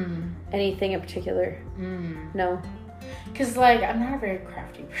character-wise or anything in particular? No? Because, like, I'm not a very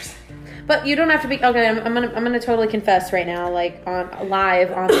crafty person. But you don't have to be... Okay, I'm gonna totally confess right now, like,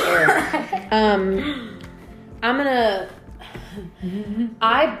 live on the air.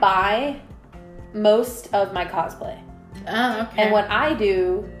 I buy most of my cosplay. Oh, okay. And what I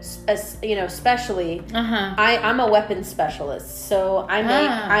do, especially, I'm a weapons specialist, so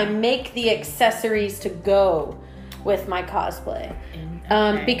I make the accessories to go with my cosplay.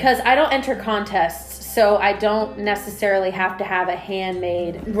 Because I don't enter contests, so I don't necessarily have to have a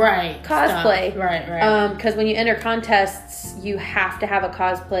handmade cosplay. Stuff. Right. Because when you enter contests, you have to have a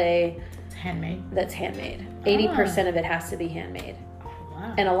cosplay that's handmade. 80% of it has to be handmade. Oh,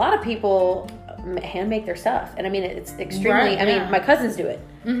 wow. And a lot of people hand make their stuff, and I mean it's extremely my cousins do it,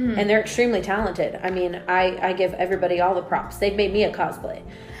 and they're extremely talented. I mean, I give everybody all the props. They've made me a cosplay,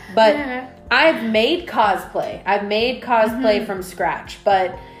 but I've made cosplay from scratch,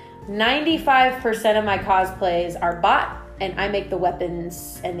 but 95% of my cosplays are bought, and I make the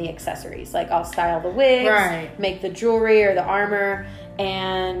weapons and the accessories. Like, I'll style the wigs, make the jewelry or the armor,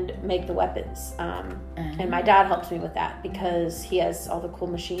 and make the weapons. And my dad helps me with that because he has all the cool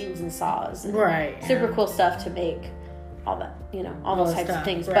machines and saws and super cool stuff to make all that, all those types of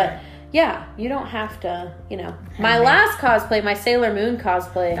things. But yeah, you don't have to, My last cosplay, my Sailor Moon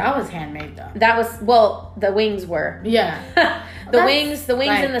cosplay, that was handmade though. That was, the wings were. Yeah. the wings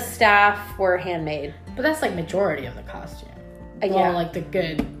and the staff were handmade. But that's like majority of the costume. Yeah. Like the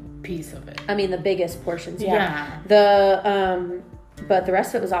good piece of it. I mean, the biggest portions. Yeah. But the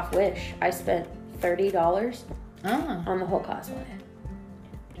rest of it was off Wish. I spent $30 on the whole cosplay.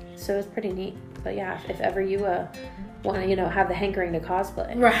 So it was pretty neat. But yeah, if ever you want to, have the hankering to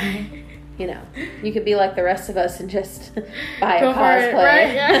cosplay. Right. You could be like the rest of us and just buy Go a cosplay. For it,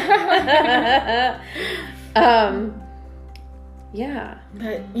 right? Yeah. Yeah.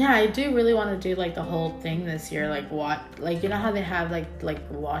 But yeah, I do really want to do like the whole thing this year, like you know how they have like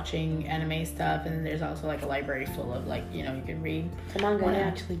watching anime stuff, and then there's also like a library full of like, you know, you can read. The manga. I want to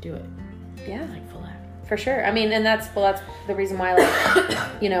actually do it. Yeah. Like full out. For sure. I mean, and that's the reason why,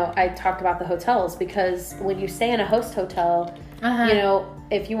 like, you know, I talked about the hotels, because when you stay in a host hotel, you know,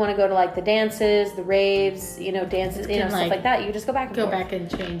 if you want to go to like the dances, the raves, you know, dances, you know, stuff like that, you just go back and forth. back and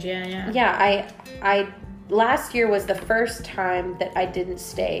change. Yeah. Yeah. I last year was the first time that I didn't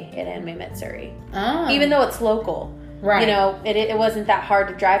stay at Anime Matsuri. Oh. Even though it's local. Right. You know, it wasn't that hard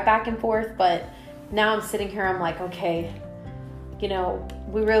to drive back and forth, but now I'm sitting here, I'm like, okay, you know,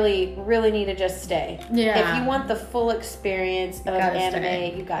 we really, really need to just stay. Yeah. If you want the full experience of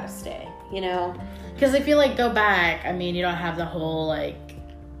anime, you gotta stay, you know? Because if you, like, go back, I mean, you don't have the whole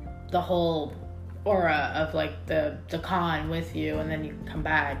aura of, like, the con with you, and then you come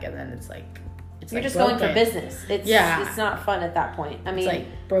back, and then it's like... You're like just broken. Going for business. It's not fun at that point. I mean, it's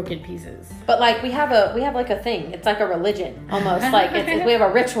like broken pieces. But like we have like a thing. It's like a religion almost. Like we have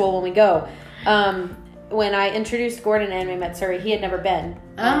a ritual when we go. When I introduced Gordon to Anime Matsuri, he had never been.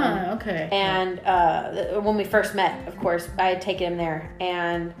 Okay. And when we first met, of course, I had taken him there,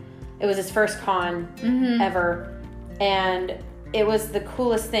 and it was his first con ever, and it was the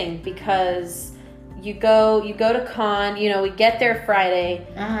coolest thing because. You go to con, you know, we get there Friday,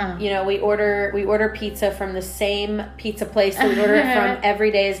 you know, we order pizza from the same pizza place that we order it from every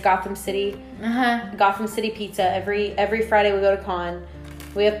day is Gotham City. Gotham City Pizza. Every Friday we go to con.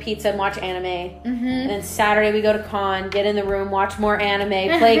 We have pizza and watch anime. And then Saturday we go to con, get in the room, watch more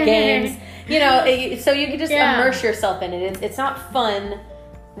anime, play games. You know, so you can just immerse yourself in it. It's not fun.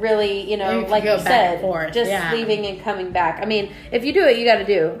 Really, you know, like you said, just leaving and coming back. I mean, if you do it, you got to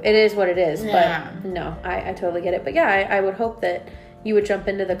do. It is what it is. Yeah. But no, I totally get it. But yeah, I would hope that you would jump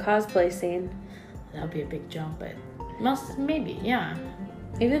into the cosplay scene. That would be a big jump, but maybe, yeah.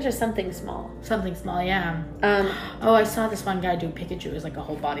 Even just something small. Something small, yeah. I saw this one guy do Pikachu. It was like a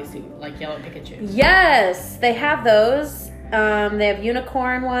whole bodysuit, like yellow Pikachu. Yes, they have those. They have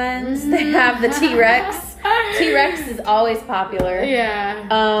unicorn ones. They have the T-Rex. T-Rex is always popular. Yeah.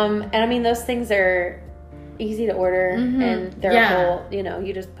 And I mean, those things are easy to order, and they're a whole, you know,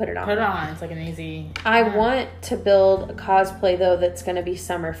 you just put it on. Put it on. It's like an easy... I want to build a cosplay, though, that's going to be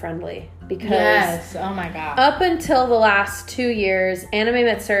summer friendly. Because... Yes. Oh, my God. Up until the last 2 years, Anime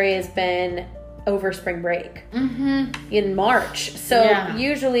Matsuri has been over spring break. In March. So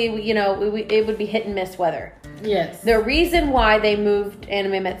usually, you know, it would be hit and miss weather. Yes. The reason why they moved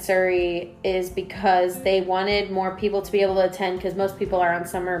Anime Matsuri is because they wanted more people to be able to attend, because most people are on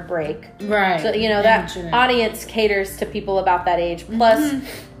summer break. Right. So, you know, that audience caters to people about that age. Plus,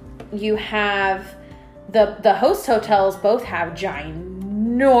 you have the host hotels both have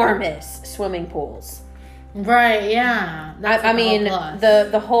ginormous swimming pools. Right, yeah. I mean,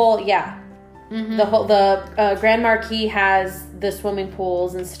 the whole, the Grand Marquis has the swimming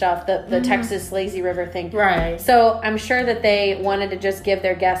pools and stuff, the Texas Lazy River thing. Right. So I'm sure that they wanted to just give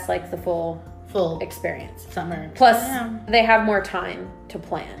their guests like the full experience. Summer. Plus, they have more time to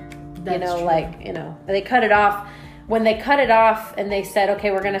plan. That's true. Like, you know, they cut it off. When they cut it off and they said,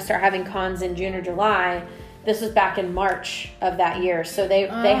 okay, we're going to start having cons in June or July, this was back in March of that year. So they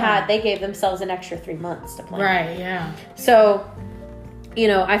gave themselves an extra 3 months to plan. Right, yeah. So, you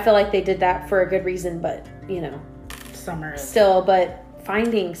know, I feel like they did that for a good reason, but, you know. Summer. Still, but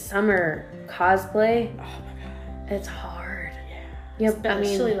finding summer cosplay, oh my God, it's hard. Yeah.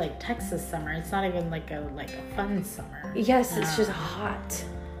 Especially like Texas summer. It's not even like a fun summer. Yes, it's just hot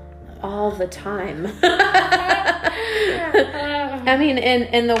all the time. I mean,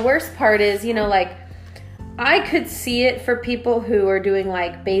 and the worst part is, you know, like, I could see it for people who are doing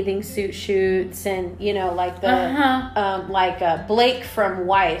like bathing suit shoots and, you know, like the Blake from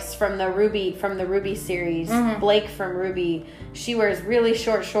Weiss from the Ruby series. Blake from Ruby, she wears really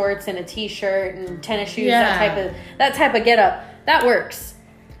short shorts and a t-shirt and tennis shoes. That type of getup that works,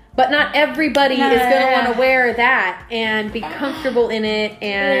 but not everybody is going to want to wear that and be comfortable in it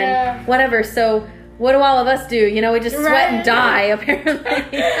and whatever. So what do all of us do? You know, we just sweat and die,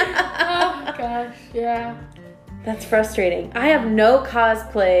 apparently. Oh, gosh, yeah. That's frustrating. I have no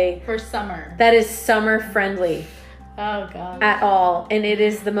cosplay for summer that is summer friendly. Oh, God. At all. And it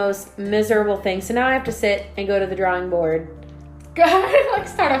is the most miserable thing. So now I have to sit and go to the drawing board. Like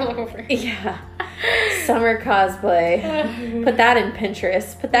start all over. Yeah. Summer cosplay. Put that in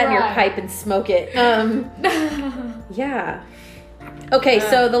Pinterest. Put that in your pipe and smoke it. Yeah. Okay,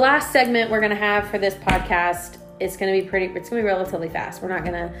 so the last segment we're going to have for this podcast is going to be it's going to be relatively fast. We're not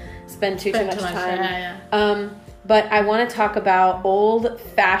going to spend too much time. But I want to talk about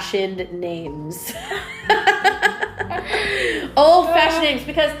old-fashioned names. Old-fashioned names,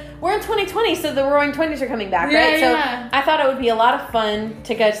 because we're in 2020, so the Roaring Twenties are coming back, right? So I thought it would be a lot of fun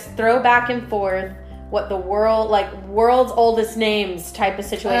to just throw back and forth what the world's oldest names type of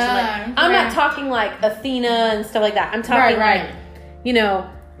situation. I'm not talking like Athena and stuff like that. I'm talking like,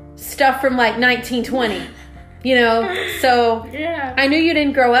 stuff from like 1920. So I knew you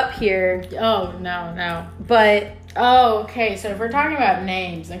didn't grow up here. Oh, no. But okay, so if we're talking about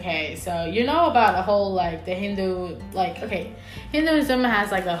names, okay, so you know about the whole like the Hindu, like, okay, Hinduism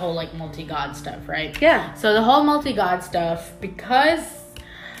has like the whole like multi-god stuff, right? Yeah. So the whole multi-god stuff, because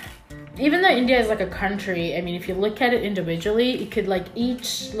even though India is like a country, I mean, if you look at it individually, it could like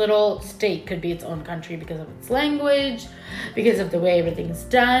each little state could be its own country because of its language, because of the way everything's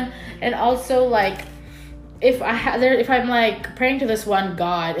done, and also like if I'm like praying to this one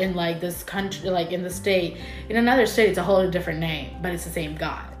god in like this country, like in the state, in another state it's a whole different name, but it's the same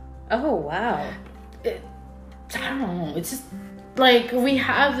god. Oh wow! I don't know. It's just like we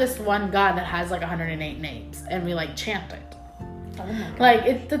have this one god that has like 108 names, and we like chant it. Oh my God. Like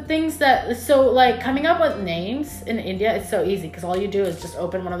it's the things that like coming up with names in India, it's so easy because all you do is just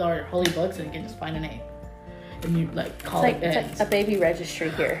open one of their holy books and you can just find a name, and you like call it. It's like a baby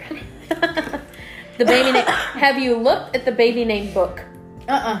registry here. The baby name. Have you looked at the baby name book?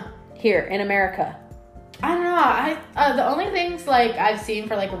 Here in America. I don't know. The only things like I've seen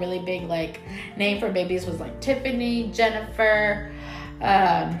for like a really big like name for babies was like Tiffany, Jennifer,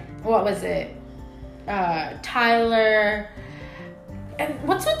 what was it? Tyler. And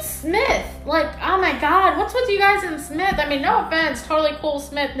what's with Smith? Like, oh my God, what's with you guys in Smith? I mean, no offense, totally cool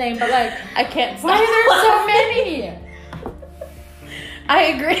Smith name, but like, I can't stop. Why are there so many? I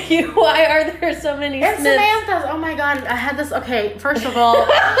agree. Why are there so many and Smiths? Samantha's. Oh my God, I had this. Okay, first of all,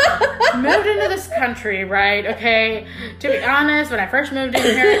 moved into this country, right? Okay, to be honest, when I first moved in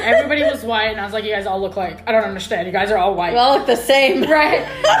here, everybody was white, and I was like, you guys all look like, I don't understand. You guys are all white. We all look the same. Right.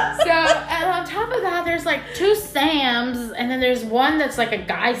 So, and on top of that, there's like 2 Sams, and then there's one that's like a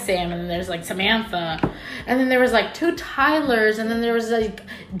guy Sam, and then there's like Samantha, and then there was like 2 Tylers, and then there was like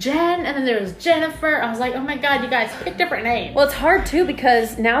Jen, and then there was Jennifer. I was like, oh my God, you guys pick different names. Well, it's hard too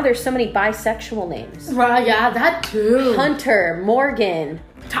because now there's so many bisexual names. Right, yeah, that too. Hunter, Morgan,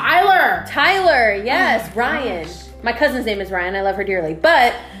 Tyler, yes, oh Ryan. Gosh. My cousin's name is Ryan. I love her dearly,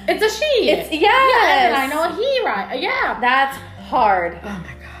 but it's a she. Yes. Yeah, and I know a he, right? Yeah. That's hard. Oh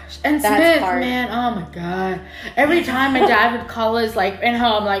my gosh. And That's Smith, hard. man, oh my God. Every time my dad would call us, like, in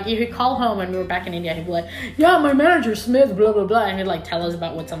home, like, he'd call home when we were back in India, he'd be like, yeah, my manager, Smith, blah, blah, blah, and he'd, like, tell us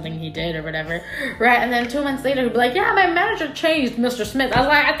about what something he did or whatever, right? And then 2 months later, he'd be like, yeah, my manager changed, Mr. Smith. I was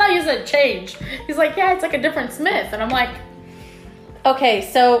like, I thought you said change. He's like, yeah, it's like a different Smith. And I'm like,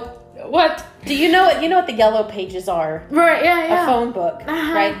 okay, so what? Do you know what the yellow pages are? Right, yeah. A phone book,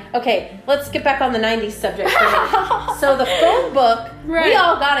 right? Okay, let's get back on the 90s subject for a minute. So the phone book, we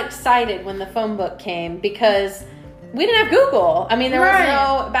all got excited when the phone book came because we didn't have Google. I mean, there was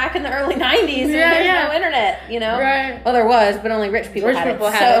no, back in the early 90s, there was no internet, you know? Right. Well, there was, but only rich people had it.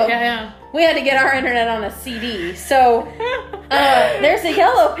 So we had to get our internet on a CD. So there's the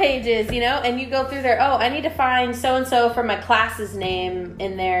yellow pages, you know, and you go through there. Oh, I need to find so-and-so for my class's name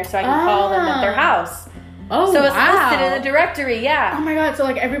in there so I can call them at their house. Oh, so it's listed in the directory, yeah. Oh my God, so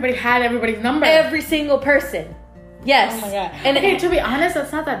like everybody had everybody's number. Every single person. Yes. Oh my God. And okay, to be honest,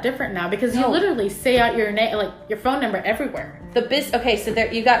 that's not that different now because you literally say out your name, like your phone number everywhere. Okay, so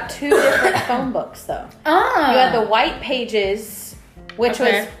there you got 2 different phone books though. Oh. You had the white pages, which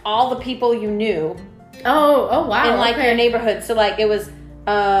was all the people you knew. Oh wow. In like your neighborhood. So like it was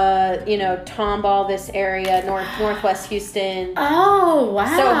Tomball, this area, northwest Houston. Oh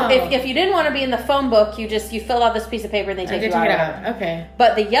wow. So if you didn't want to be in the phone book, you filled out this piece of paper and they take you out. Okay.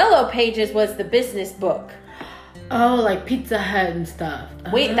 But the yellow pages was the business book. Oh, like Pizza Hut and stuff.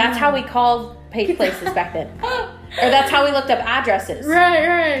 That's how we called places back then. Or that's how we looked up addresses.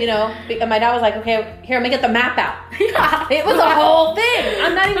 Right. You know, and my dad was like, okay, here, let me get the map out. Yeah. It was a whole thing.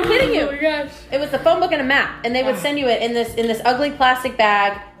 I'm not even kidding you. Oh my gosh. It was the phone book and a map. And they would send you it in this ugly plastic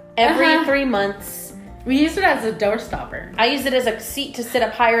bag every 3 months. We used it as a door stopper. I used it as a seat to sit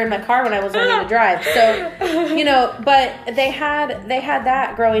up higher in my car when I was learning to drive. So, but they had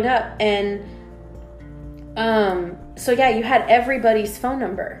that growing up. And so yeah, you had everybody's phone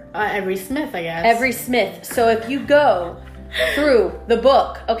number. Every Smith, I guess. Every Smith. So if you go through the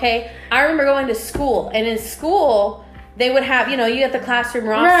book, okay, I remember going to school, and in school they would have, you get the classroom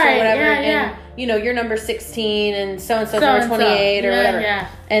roster or whatever, and you're number 16 and so-and-so number 28 or whatever. Yeah.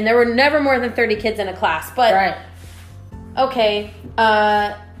 And there were never more than 30 kids in a class. But okay,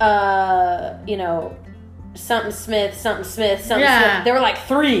 something Smith, something Smith, something Smith. There were like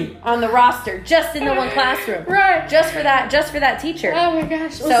 3 on the roster just in the one classroom. Right. Just for that teacher. Oh my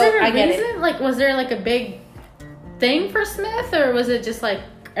gosh. Was there a reason? Like, was there like a big thing for Smith, or was it just like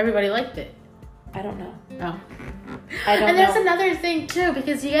everybody liked it? I don't know. Oh. I don't know. And there's another thing too,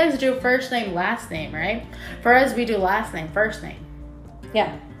 because you guys do first name, last name, right? For us, we do last name, first name.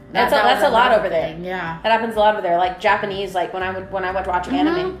 Yeah. That's a lot over there. Yeah. That happens a lot over there. Like Japanese, like when I went watching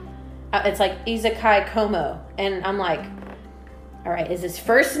anime, it's like Izakai Komo. And I'm like, all right, is his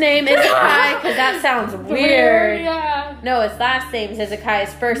first name Izakai? Because that sounds weird. Yeah. No, his last name is Izakai.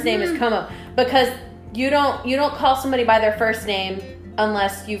 His first name is Komo. Because you don't call somebody by their first name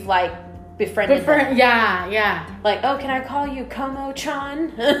unless you've like befriended them. Yeah. Like, oh, can I call you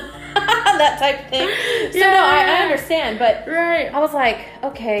Komo-chan? That type of thing. So no, I understand, but I was like,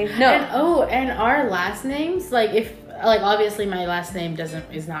 okay, no. And our last names, like obviously my last name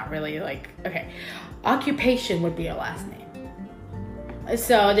is not really like, okay, occupation would be a last name.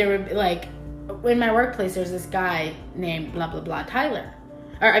 So there would be like, in my workplace, there's this guy named blah blah blah Taylor,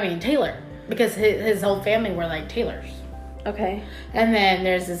 because his whole family were like Taylors. Okay. And then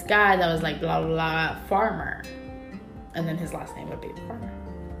there's this guy that was like blah blah blah farmer, and then his last name would be farmer.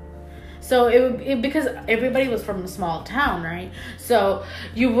 So because everybody was from a small town, right? So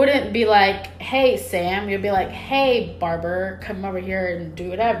you wouldn't be like, hey, Sam. You'd be like, hey, Barber, come over here and do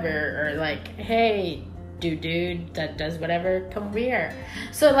whatever. Or like, hey, dude that does whatever, come over here.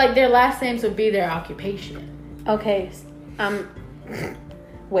 So like their last names would be their occupation. Okay.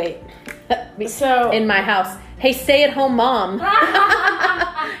 Wait. So in my house, hey, stay-at-home mom.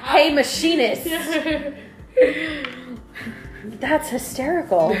 Hey, machinist. That's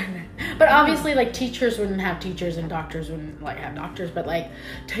hysterical. But obviously, like, teachers wouldn't have teachers and doctors wouldn't, like, have doctors. But, like,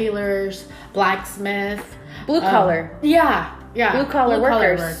 tailors, blacksmith. Blue collar. Yeah. Blue collar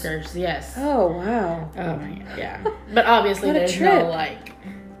workers, yes. Oh, wow. Oh, my God, yeah. But obviously, there's no, like,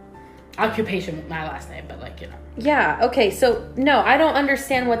 occupation with my last name, but, like, you know. Yeah, okay. So, no, I don't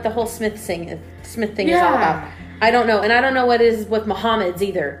understand what the whole Smith thing is all about. I don't know. And I don't know what it is with Mohammeds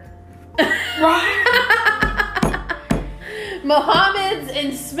either. Mohammeds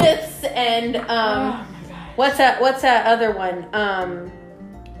and Smiths and what's that other one?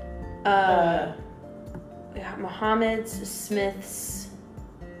 Mohammeds, Smiths.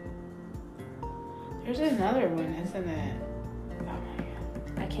 There's another one, isn't it? Oh my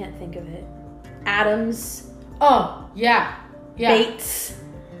God. I can't think of it. Adams. Oh, yeah. Bates.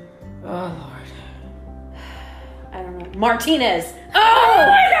 Oh Lord. I don't know. Martinez. Oh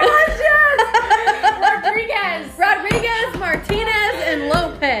my gosh, yes! Rodriguez, Martinez, and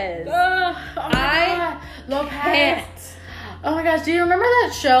Lopez. Lopez. Can't. Oh my gosh, do you remember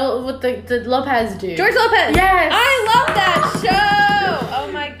that show with the Lopez dude? George Lopez. Yes. I love that show. Oh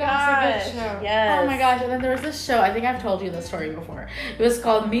my gosh. That's a good show. Yes. Oh my gosh, and then there was this show, I think I've told you the story before. It was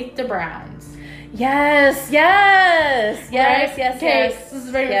called Meet the Browns. Yes. Okay, so this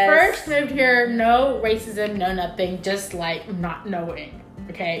is when we first moved here, no racism, no nothing, just like not knowing.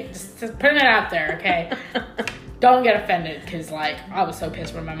 Okay, just putting it out there. Okay, don't get offended because like I was so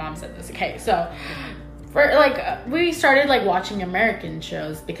pissed when my mom said this. Okay, so for like we started like watching American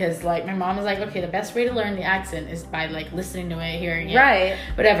shows because like my mom was like, okay, the best way to learn the accent is by like listening to it, hearing it, right,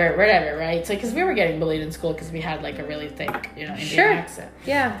 whatever, right? So because we were getting bullied in school because we had like a really thick, Indian accent.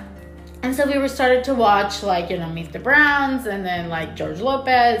 Yeah. And so we started to watch, like, Meet the Browns, and then, like, George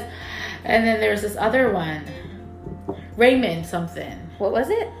Lopez. And then there's this other one. Raymond something. What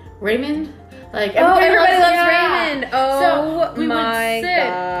was it? Raymond? Like, everybody loves Raymond. Oh, so we my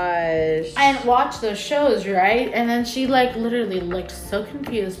gosh. And watch those shows, right? And then she, like, literally looked so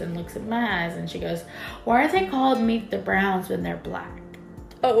confused and looks at my eyes, and she goes, why are they called Meet the Browns when they're black?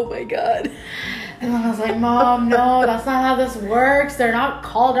 Oh, my God. And I was like, Mom, no, that's not how this works. They're not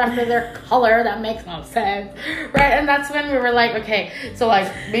called after their color. That makes no sense. Right? And that's when we were like, okay, so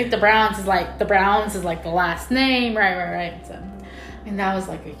like Meet the Browns is like, the Browns is like the last name. Right. So, and that was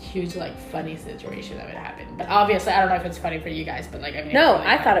like a huge, like, funny situation that would happen. But obviously, I don't know if it's funny for you guys, but like, I mean. No,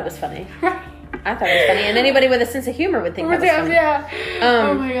 I thought it was funny. I thought it was funny. And anybody with a sense of humor would think that was funny. Yeah.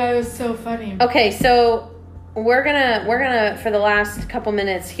 Oh my God, it was so funny. Okay, so we're gonna for the last couple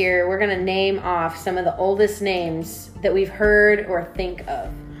minutes here, we're gonna name off some of the oldest names that we've heard or think of.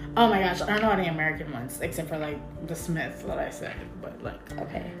 Oh my gosh, I don't know any American ones except for like the Smith that I said, but like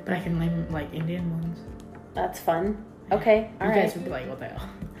okay, but I can name like Indian ones. That's fun. Okay, all right. You guys would be like, what the hell?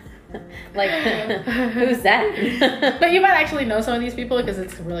 Like, who's that? But you might actually know some of these people because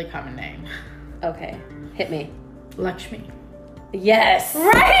it's a really common name. Okay, hit me. Lakshmi. Yes.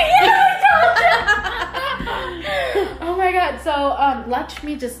 Right? Oh my god. So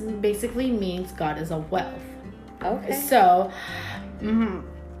Lakshmi just basically means goddess of wealth. Okay. So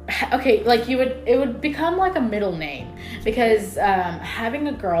okay, like it would become like a middle name because having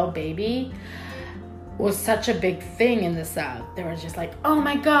a girl baby was such a big thing in the South. They were just like, oh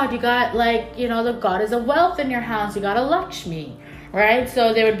my god, you got like, you know, the goddess of wealth in your house, you got a Lakshmi, right?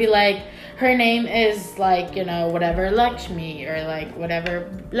 So they would be like, her name is like, you know, whatever Lakshmi, or like whatever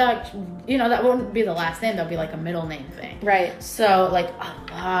Lakshmi, you know, that wouldn't be the last name, that'll be like a middle name thing. Right. So like a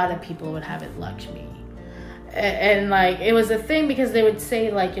lot of people would have it Lakshmi. And like it was a thing because they would say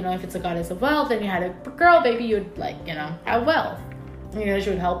like, you know, if it's a goddess of wealth and you had a girl baby, you would like, you know, have wealth. You know, she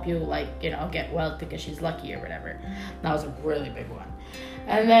would help you like, you know, get wealth because she's lucky or whatever. That was a really big one.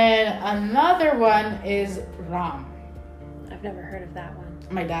 And then another one is Ram. I've never heard of that one.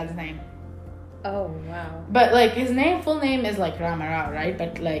 My dad's name. Oh wow. But like his full name is like Rama Rao, right?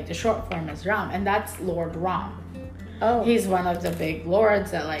 But like the short form is Ram, and that's Lord Ram. Oh. He's one of the big lords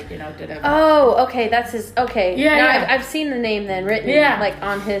that like, you know, did everything. Oh, okay, that's his, okay. Yeah, now yeah. I've seen the name then written, like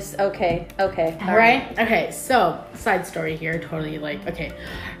on his, okay. Right? Okay, so, side story here, totally like, okay.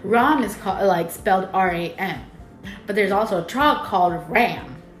 Ram is called, like, spelled R-A-M. But there's also a truck called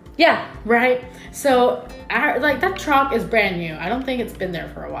Ram. Yeah. Right? So, like, that truck is brand new. I don't think it's been there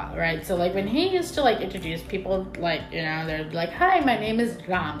for a while, right? So, like, when he used to, like, introduce people, like, you know, they're like, hi, my name is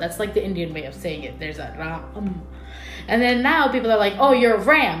Ram. That's, like, the Indian way of saying it. There's a Ram. And then now people are like, oh, you're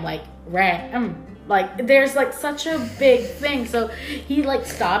Ram. Like, Ram. Like, there's, like, such a big thing. So, he, like,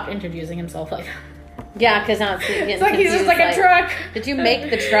 stopped introducing himself like that. Yeah, because now it's getting it's like he's just like a truck. Did you make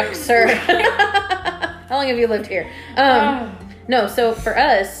the truck, sir? How long have you lived here? No, so for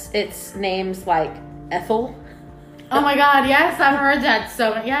us, it's names like Ethel. Oh my god, yes, I've heard that.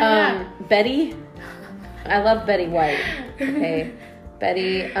 So, yeah. Betty. I love Betty White. Okay.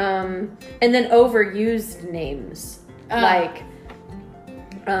 Betty. And then overused names. Like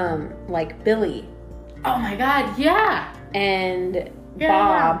Billy. Oh my god, yeah. And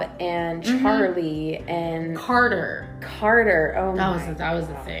Bob and Charlie and Carter. Oh that was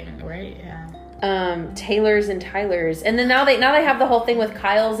the thing, right? Yeah. Taylors and Tylers, and then now they have the whole thing with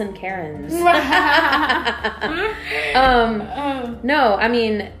Kyles and Karens. No, I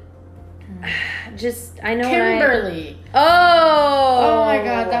mean, just I know Kimberly. Oh my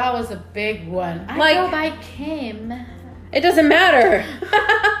god, that was a big one. I go by Kim. It doesn't matter.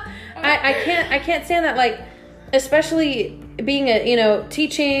 I can't stand that, like, especially being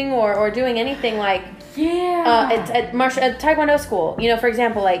teaching or doing anything like at Taekwondo school. You know, for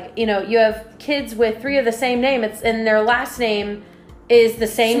example, like, you know, you have kids with 3 of the same name, and their last name is the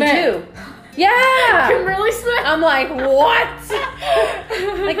same Smith. too. Yeah, Kimberly Smith. I'm like, what?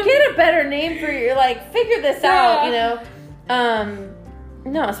 Like, get a better name for your, like, figure this out. You know.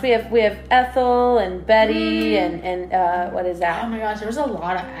 No, so we have Ethel and Betty and what is that? Oh my gosh, there was a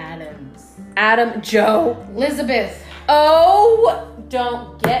lot of Adams. Adam, Joe, Elizabeth. Oh,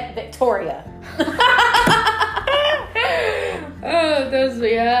 don't get Victoria. Oh,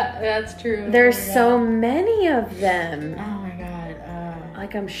 that's true. There's so many of them. Oh my god.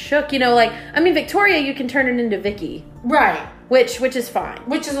 Like, I'm shook. You know, like, I mean, Victoria, you can turn it into Vicky. Right. Which is fine.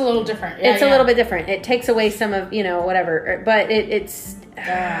 Which is a little different. It's a little bit different. It takes away some of, you know, whatever. But it's...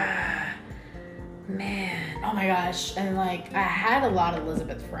 man. Oh my gosh. And, like, I had a lot of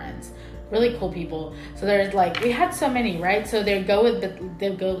Elizabeth friends. Really cool people. So there's, like, we had so many, right? So they'd go with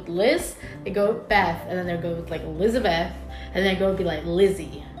Liz, they go with Beth, and then they'd go with, like, Elizabeth, and then go be like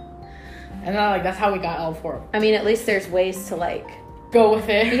Lizzie. And then, like, that's how we got all 4. I mean, at least there's ways to, like... go with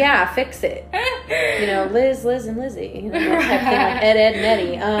it. Yeah, fix it. You know, Liz, and Lizzie. You know, that type thing, like Ed, and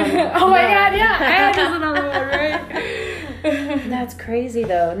Eddie. Oh my god, yeah. Ed is another one, right? That's crazy,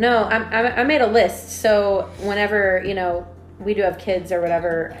 though. No, I made a list, so whenever, you know, we do have kids or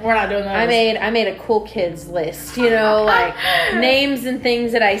whatever, we're not doing that. I made a cool kids list, you know, like names and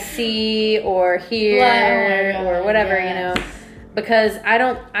things that I see or hear or whatever, you know, because I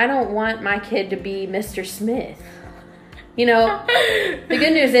don't want my kid to be Mr. Smith. You know, the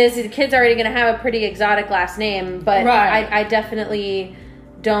good news is the kid's already going to have a pretty exotic last name, but I definitely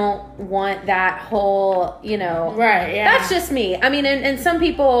don't want that whole, you know. Right, yeah. That's just me. I mean, and some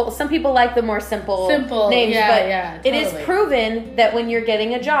people like the more simple names, but totally. It is proven that when you're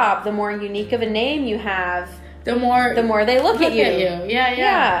getting a job, the more unique of a name you have, the more they look at you.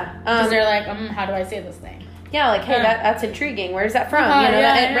 Yeah. Because they're like, how do I say this thing? Yeah, like, hey, that's intriguing. Where's that from? You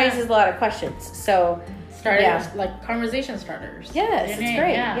know, it raises a lot of questions. So... like conversation starters. Yes, it's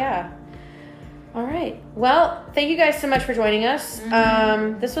great. Yeah. All right. Well, thank you guys so much for joining us.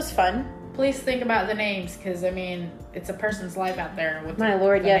 This was fun. please think about the names, because, I mean, it's a person's life out there with my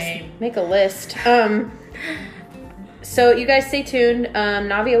Lord, yes. Name. Make a list. So you guys stay tuned.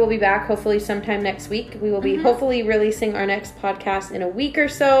 Navia will be back hopefully sometime next week. We will be hopefully releasing our next podcast in a week or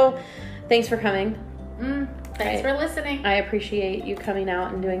so. Thanks for coming. Thanks for listening. I appreciate you coming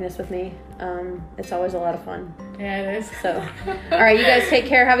out and doing this with me. It's always a lot of fun. Yeah, it is. So, all right, you guys take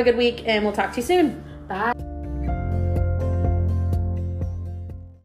care. Have a good week, and we'll talk to you soon. Bye.